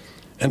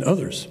and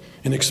others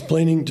in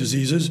explaining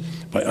diseases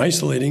by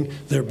isolating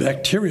their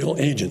bacterial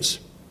agents.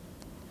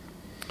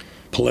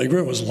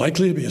 Pellagra was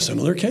likely to be a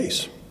similar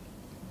case.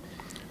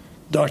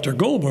 Dr.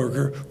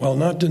 Goldberger, while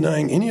not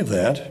denying any of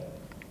that,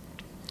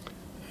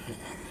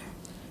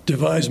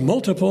 devised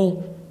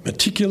multiple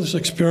meticulous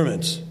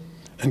experiments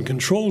and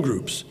control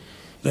groups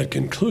that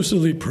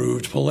conclusively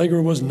proved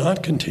pellagra was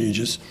not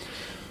contagious,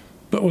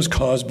 but was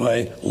caused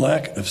by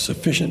lack of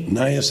sufficient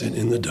niacin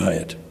in the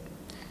diet.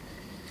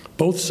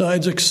 Both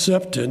sides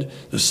accepted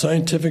the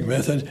scientific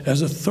method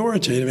as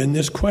authoritative in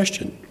this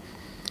question,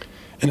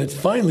 and it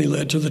finally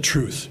led to the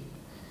truth,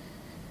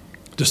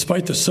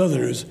 despite the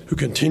Southerners who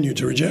continued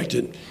to reject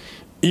it,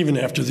 even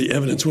after the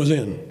evidence was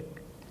in.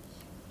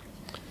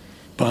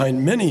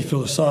 Behind many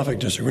philosophic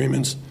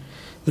disagreements,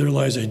 there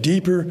lies a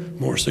deeper,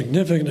 more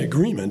significant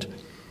agreement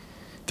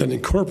that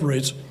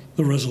incorporates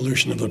the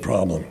resolution of the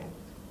problem.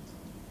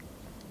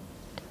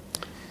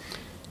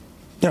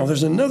 Now,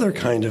 there's another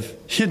kind of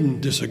hidden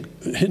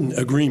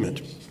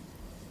agreement.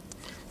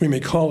 We may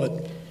call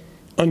it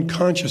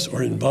unconscious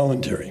or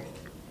involuntary.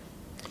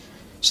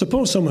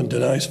 Suppose someone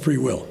denies free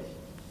will.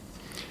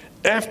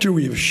 After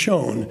we have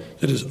shown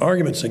that his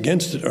arguments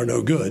against it are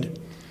no good,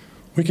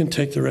 we can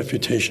take the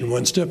refutation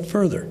one step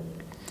further.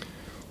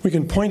 We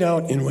can point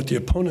out in what the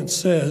opponent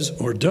says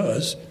or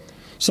does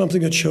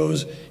something that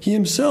shows he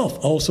himself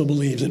also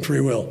believes in free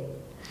will,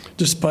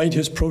 despite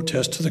his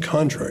protest to the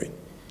contrary.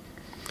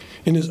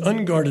 In his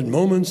unguarded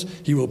moments,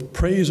 he will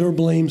praise or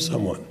blame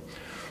someone,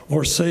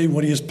 or say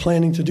what he is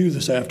planning to do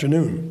this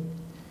afternoon.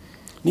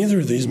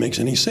 Neither of these makes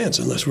any sense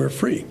unless we're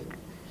free.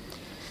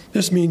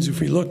 This means if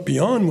we look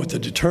beyond what the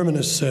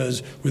determinist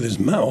says with his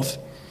mouth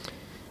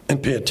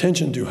and pay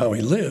attention to how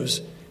he lives,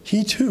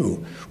 he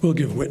too will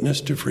give witness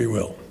to free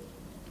will.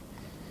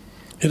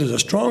 It is a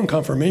strong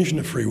confirmation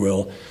of free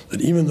will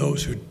that even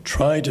those who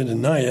try to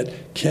deny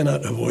it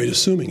cannot avoid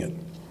assuming it.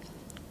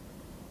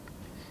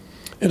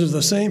 It is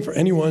the same for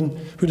anyone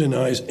who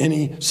denies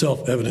any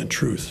self-evident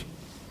truth.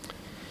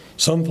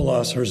 Some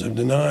philosophers have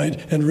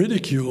denied and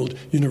ridiculed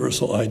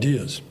universal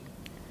ideas.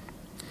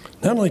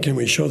 Not only can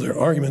we show their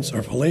arguments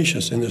are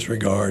fallacious in this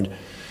regard,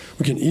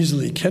 we can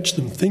easily catch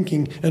them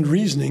thinking and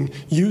reasoning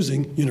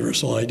using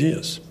universal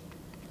ideas.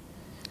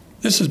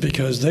 This is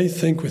because they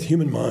think with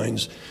human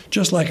minds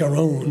just like our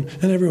own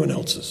and everyone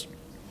else's.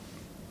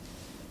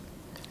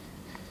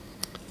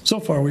 So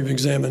far, we've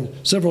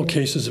examined several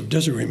cases of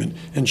disagreement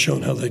and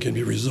shown how they can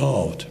be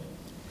resolved.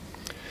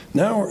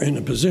 Now we're in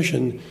a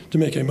position to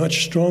make a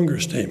much stronger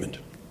statement.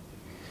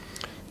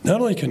 Not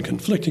only can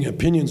conflicting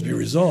opinions be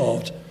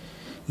resolved,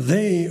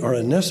 they are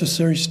a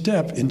necessary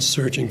step in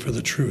searching for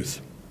the truth.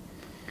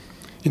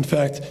 In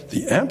fact,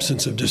 the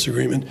absence of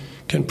disagreement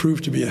can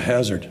prove to be a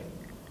hazard.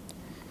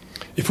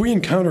 If we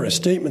encounter a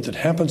statement that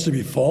happens to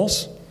be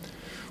false,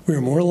 we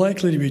are more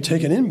likely to be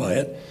taken in by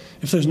it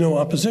if there's no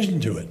opposition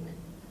to it.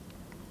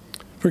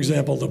 For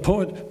example, the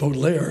poet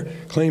Baudelaire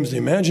claims the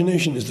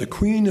imagination is the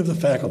queen of the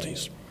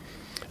faculties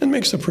and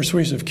makes a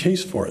persuasive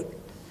case for it.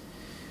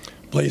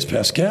 Blaise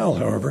Pascal,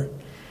 however,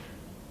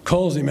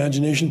 calls the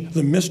imagination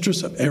the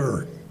mistress of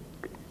error.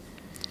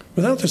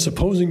 Without this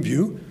opposing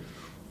view,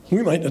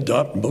 we might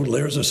adopt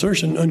Baudelaire's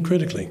assertion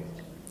uncritically.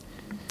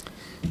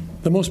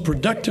 The most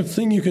productive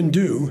thing you can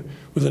do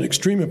with an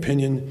extreme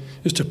opinion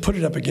is to put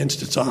it up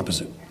against its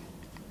opposite.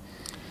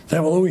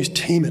 That will always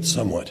tame it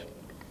somewhat.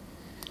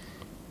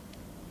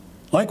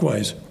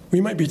 Likewise, we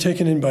might be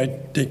taken in by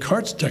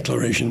Descartes'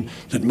 declaration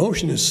that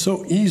motion is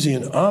so easy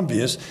and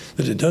obvious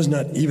that it does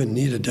not even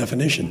need a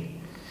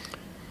definition,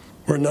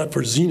 were it not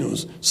for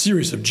Zeno's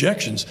serious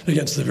objections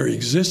against the very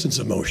existence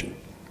of motion.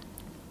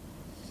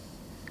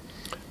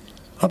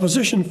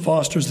 Opposition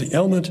fosters the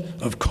element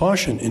of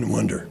caution in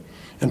wonder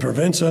and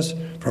prevents us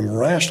from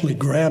rashly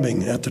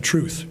grabbing at the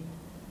truth.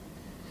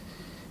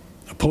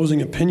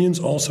 Opposing opinions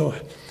also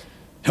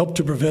help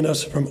to prevent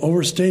us from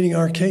overstating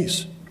our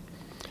case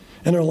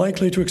and are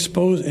likely to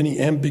expose any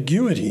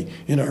ambiguity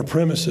in our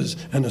premises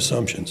and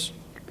assumptions.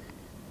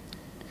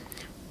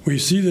 We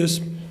see this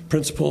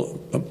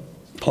principle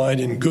applied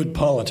in good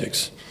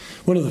politics.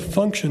 One of the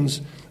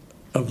functions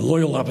of the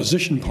loyal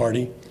opposition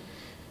party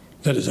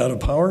that is out of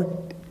power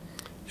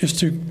is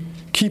to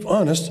keep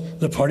honest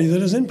the party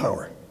that is in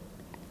power.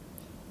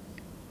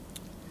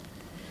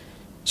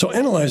 So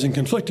analyzing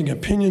conflicting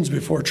opinions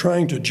before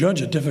trying to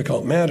judge a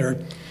difficult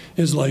matter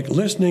is like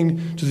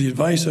listening to the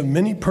advice of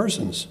many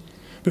persons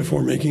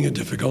before making a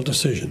difficult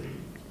decision.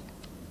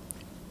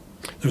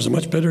 There's a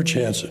much better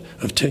chance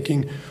of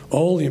taking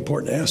all the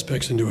important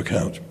aspects into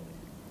account.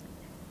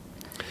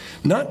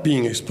 Not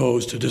being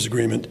exposed to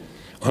disagreement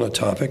on a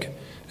topic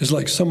is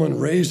like someone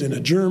raised in a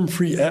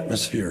germ-free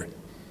atmosphere.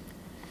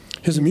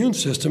 His immune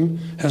system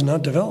has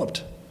not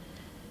developed,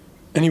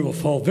 and he will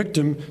fall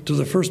victim to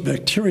the first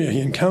bacteria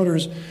he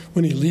encounters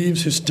when he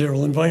leaves his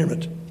sterile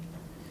environment.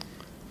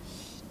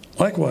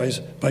 Likewise,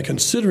 by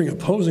considering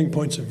opposing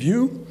points of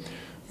view,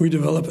 we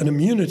develop an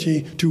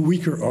immunity to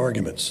weaker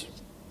arguments.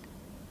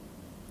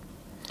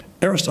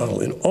 Aristotle,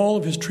 in all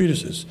of his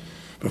treatises,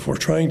 before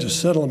trying to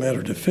settle a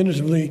matter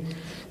definitively,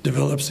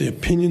 develops the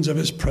opinions of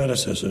his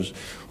predecessors,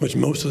 which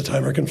most of the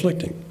time are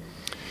conflicting,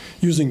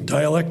 using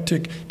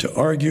dialectic to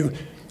argue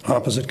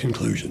opposite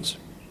conclusions.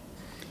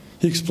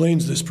 He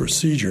explains this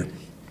procedure,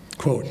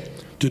 quote,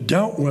 "To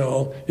doubt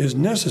well is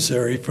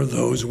necessary for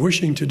those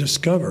wishing to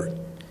discover.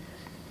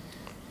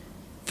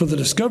 For the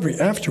discovery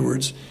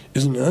afterwards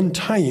is an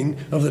untying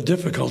of the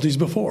difficulties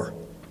before.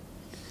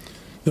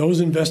 Those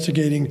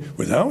investigating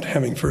without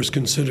having first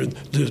considered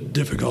the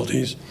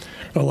difficulties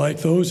are like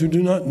those who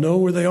do not know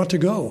where they ought to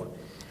go,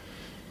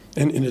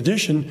 and in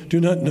addition do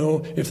not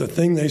know if the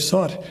thing they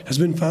sought has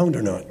been found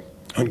or not,"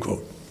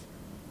 unquote.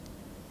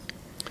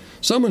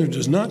 Someone who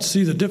does not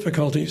see the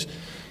difficulties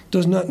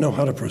does not know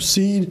how to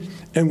proceed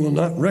and will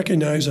not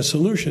recognize a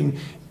solution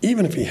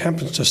even if he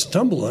happens to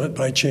stumble on it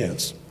by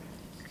chance.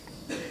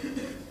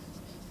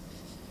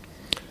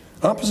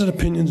 Opposite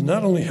opinions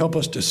not only help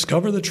us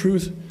discover the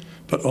truth,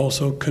 but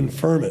also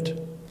confirm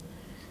it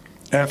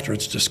after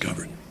it's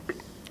discovered.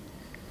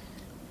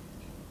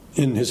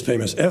 In his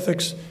famous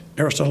Ethics,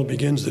 Aristotle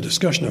begins the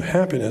discussion of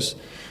happiness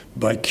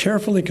by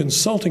carefully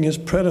consulting his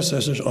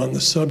predecessors on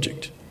the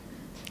subject.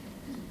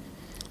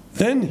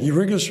 Then he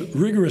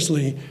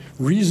rigorously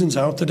reasons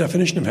out the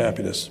definition of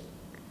happiness.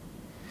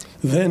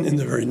 Then, in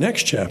the very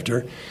next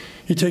chapter,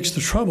 he takes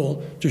the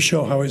trouble to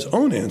show how his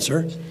own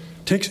answer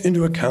takes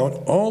into account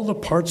all the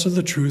parts of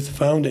the truth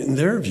found in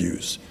their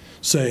views,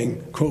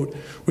 saying, quote,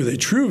 "With a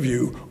true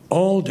view,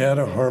 all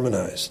data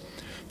harmonize,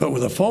 but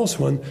with a false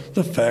one,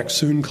 the facts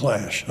soon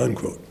clash,"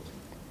 unquote.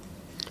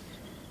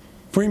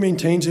 For he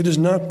maintains it is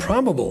not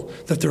probable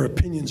that their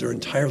opinions are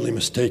entirely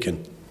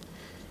mistaken,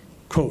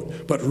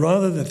 quote, "but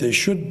rather that they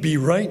should be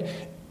right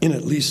in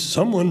at least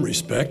some one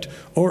respect,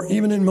 or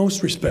even in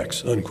most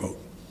respects," unquote.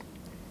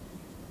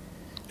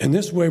 In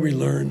this way, we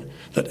learn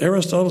that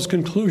Aristotle's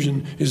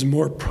conclusion is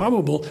more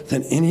probable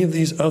than any of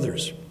these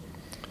others,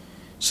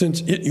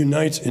 since it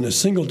unites in a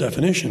single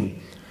definition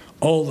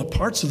all the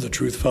parts of the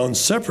truth found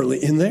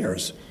separately in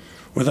theirs,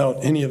 without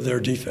any of their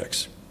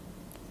defects.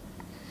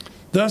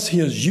 Thus, he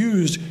has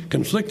used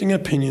conflicting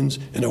opinions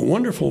in a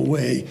wonderful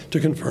way to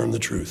confirm the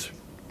truth.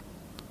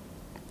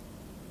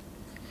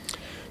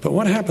 But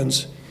what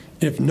happens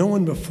if no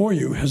one before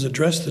you has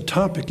addressed the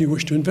topic you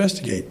wish to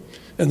investigate,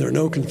 and there are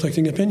no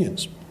conflicting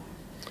opinions?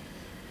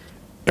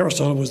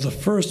 Aristotle was the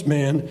first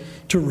man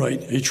to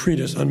write a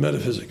treatise on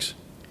metaphysics.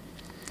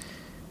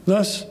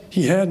 Thus,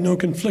 he had no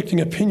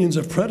conflicting opinions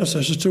of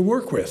predecessors to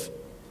work with.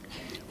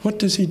 What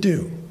does he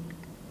do?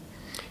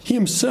 He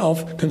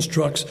himself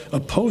constructs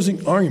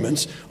opposing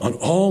arguments on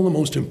all the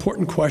most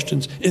important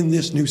questions in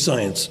this new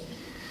science.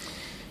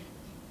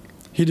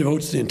 He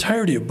devotes the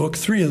entirety of Book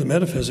 3 of the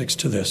Metaphysics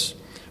to this,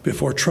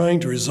 before trying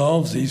to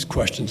resolve these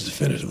questions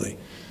definitively.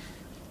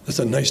 That's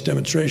a nice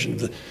demonstration of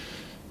the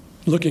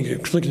looking at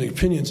conflicting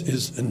opinions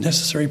is a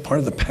necessary part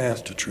of the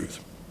path to truth.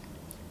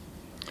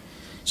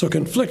 So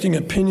conflicting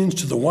opinions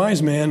to the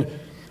wise man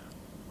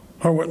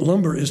are what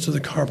lumber is to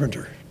the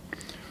carpenter.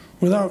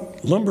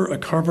 Without lumber, a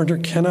carpenter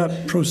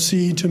cannot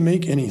proceed to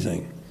make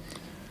anything.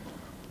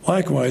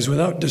 Likewise,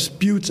 without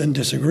disputes and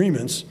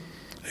disagreements,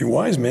 a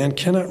wise man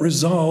cannot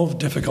resolve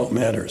difficult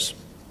matters.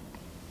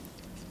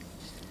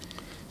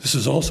 This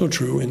is also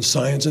true in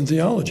science and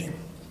theology.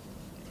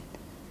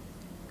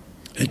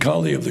 A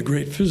colleague of the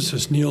great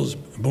physicist Niels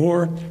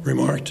Bohr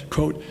remarked,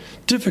 quote,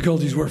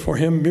 "Difficulties were for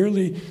him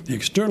merely the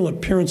external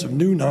appearance of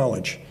new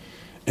knowledge,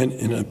 and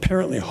in an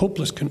apparently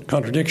hopeless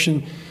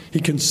contradiction, he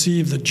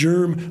conceived the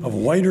germ of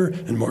wider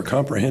and more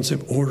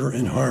comprehensive order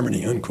and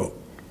harmony," unquote.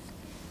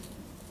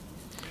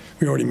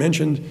 We already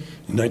mentioned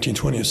in the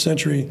 19th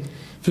century,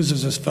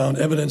 physicists found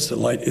evidence that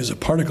light is a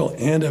particle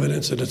and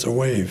evidence that it's a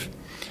wave.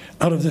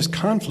 Out of this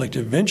conflict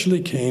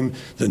eventually came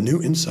the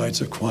new insights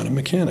of quantum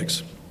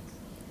mechanics.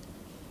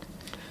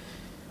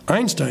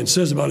 Einstein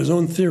says about his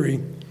own theory,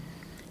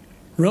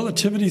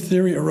 relativity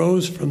theory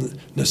arose from the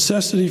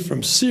necessity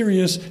from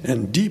serious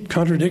and deep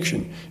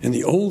contradiction in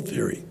the old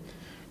theory,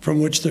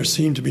 from which there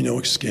seemed to be no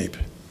escape.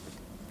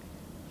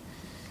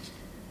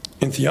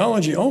 In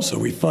theology also,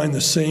 we find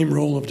the same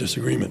role of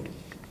disagreement.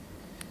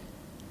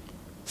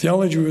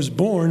 Theology was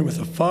born with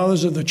the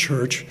fathers of the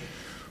church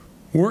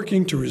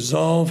working to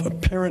resolve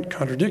apparent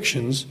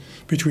contradictions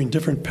between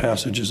different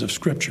passages of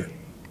Scripture.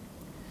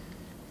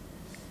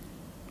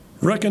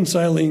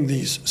 Reconciling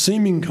these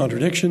seeming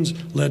contradictions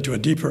led to a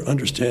deeper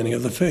understanding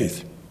of the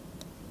faith.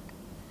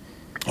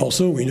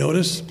 Also, we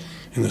notice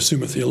in the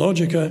Summa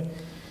Theologica,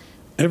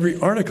 every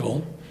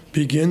article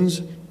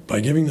begins by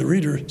giving the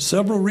reader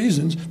several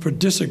reasons for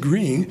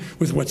disagreeing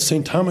with what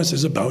St. Thomas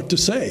is about to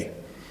say.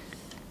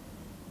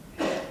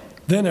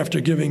 Then, after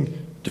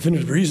giving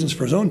definitive reasons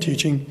for his own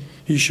teaching,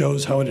 he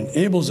shows how it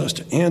enables us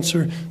to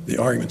answer the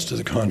arguments to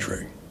the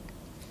contrary.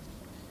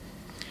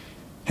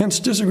 Hence,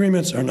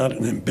 disagreements are not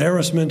an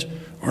embarrassment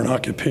or an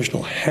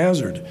occupational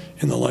hazard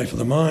in the life of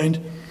the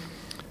mind.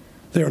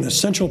 They are an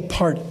essential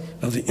part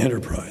of the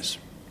enterprise.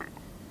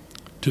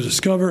 To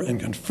discover and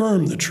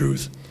confirm the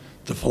truth,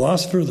 the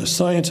philosopher, the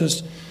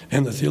scientist,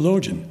 and the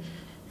theologian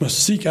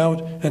must seek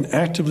out and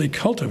actively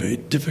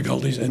cultivate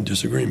difficulties and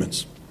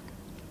disagreements.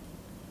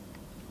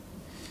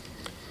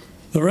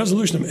 The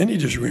resolution of any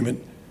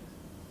disagreement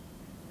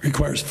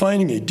requires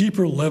finding a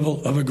deeper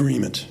level of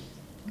agreement,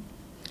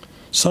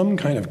 some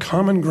kind of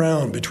common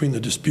ground between the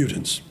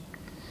disputants.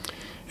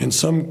 In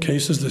some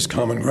cases, this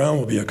common ground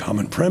will be a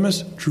common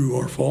premise, true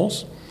or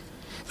false,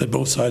 that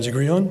both sides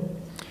agree on.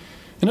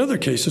 In other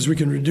cases, we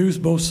can reduce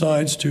both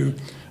sides to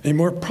a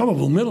more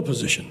probable middle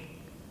position.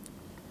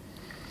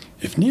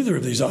 If neither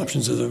of these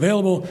options is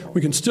available,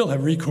 we can still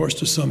have recourse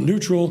to some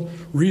neutral,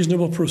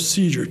 reasonable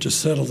procedure to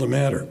settle the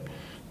matter.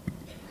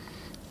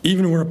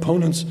 Even where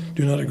opponents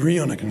do not agree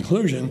on a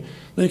conclusion,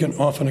 they can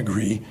often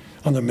agree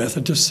on the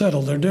method to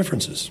settle their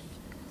differences.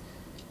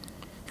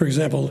 For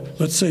example,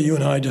 let's say you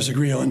and I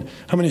disagree on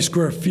how many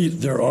square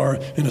feet there are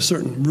in a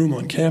certain room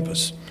on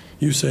campus.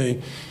 You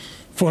say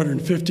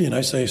 450 and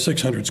I say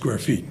 600 square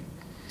feet.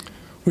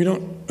 We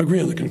don't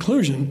agree on the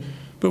conclusion,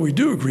 but we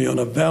do agree on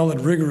a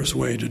valid, rigorous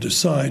way to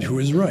decide who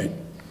is right.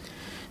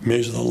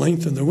 Measure the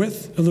length and the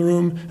width of the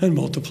room and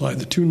multiply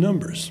the two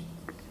numbers.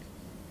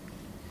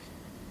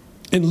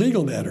 In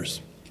legal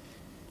matters,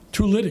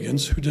 two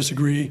litigants who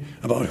disagree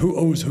about who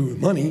owes who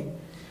money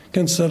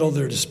can settle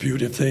their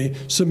dispute if they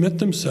submit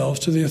themselves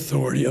to the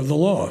authority of the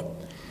law.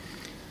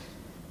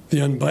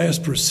 The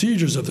unbiased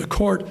procedures of the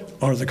court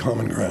are the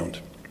common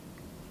ground.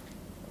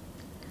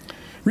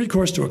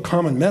 Recourse to a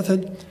common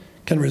method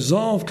can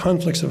resolve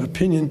conflicts of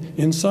opinion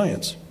in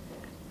science.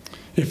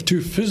 If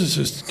two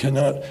physicists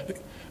cannot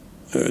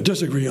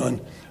disagree on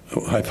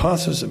a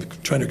hypothesis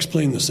of trying to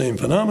explain the same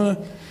phenomena,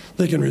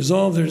 they can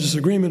resolve their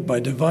disagreement by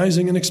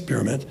devising an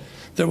experiment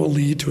that will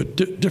lead to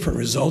different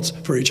results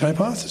for each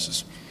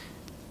hypothesis.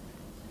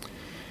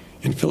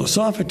 In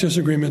philosophic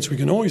disagreements, we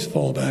can always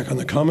fall back on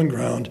the common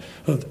ground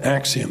of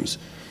axioms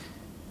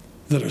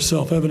that are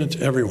self-evident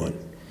to everyone,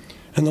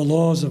 and the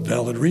laws of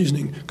valid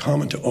reasoning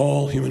common to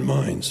all human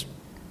minds.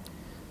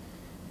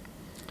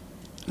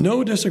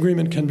 No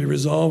disagreement can be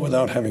resolved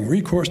without having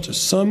recourse to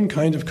some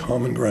kind of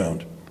common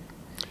ground.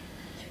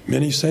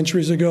 Many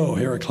centuries ago,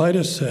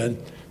 Heraclitus said,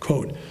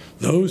 quote,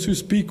 "Those who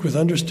speak with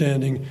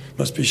understanding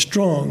must be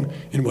strong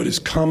in what is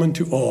common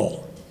to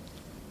all."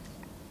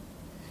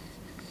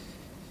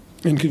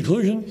 In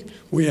conclusion,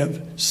 we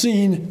have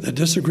seen that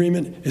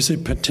disagreement is a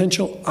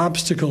potential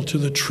obstacle to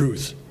the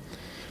truth,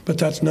 but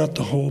that's not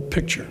the whole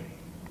picture.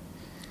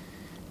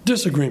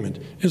 Disagreement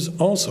is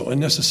also a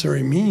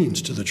necessary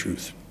means to the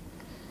truth.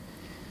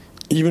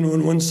 Even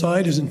when one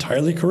side is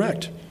entirely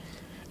correct,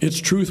 its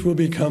truth will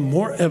become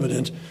more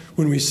evident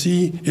when we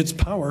see its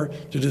power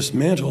to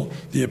dismantle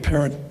the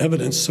apparent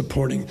evidence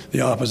supporting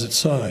the opposite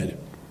side.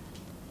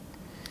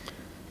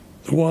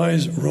 The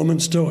wise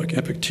Roman Stoic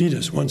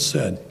Epictetus once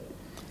said,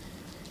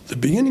 "The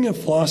beginning of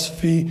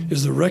philosophy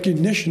is the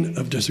recognition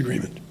of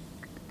disagreement.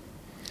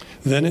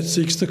 Then it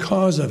seeks the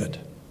cause of it,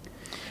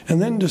 and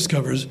then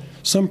discovers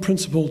some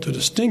principle to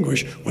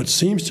distinguish what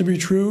seems to be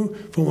true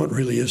from what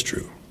really is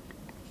true."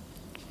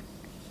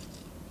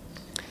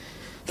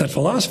 That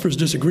philosophers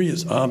disagree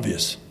is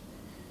obvious.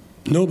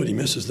 Nobody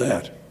misses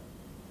that.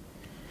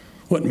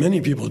 What many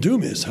people do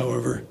miss,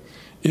 however,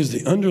 is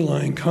the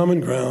underlying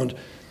common ground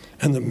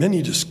and the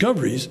many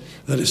discoveries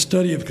that a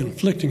study of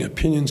conflicting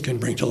opinions can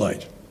bring to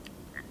light.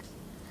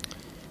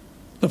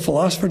 The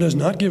philosopher does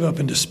not give up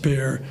in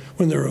despair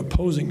when there are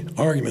opposing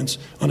arguments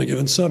on a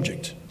given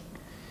subject.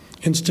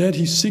 Instead,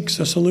 he seeks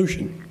a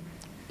solution.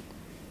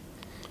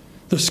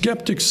 The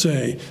skeptics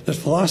say that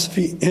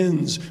philosophy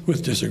ends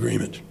with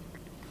disagreement.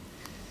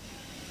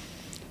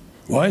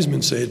 Wise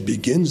men say it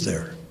begins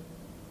there.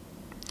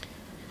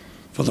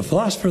 For the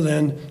philosopher,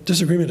 then,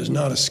 disagreement is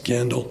not a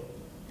scandal,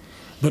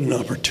 but an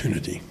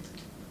opportunity.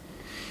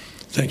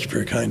 Thank you for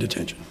your kind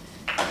attention.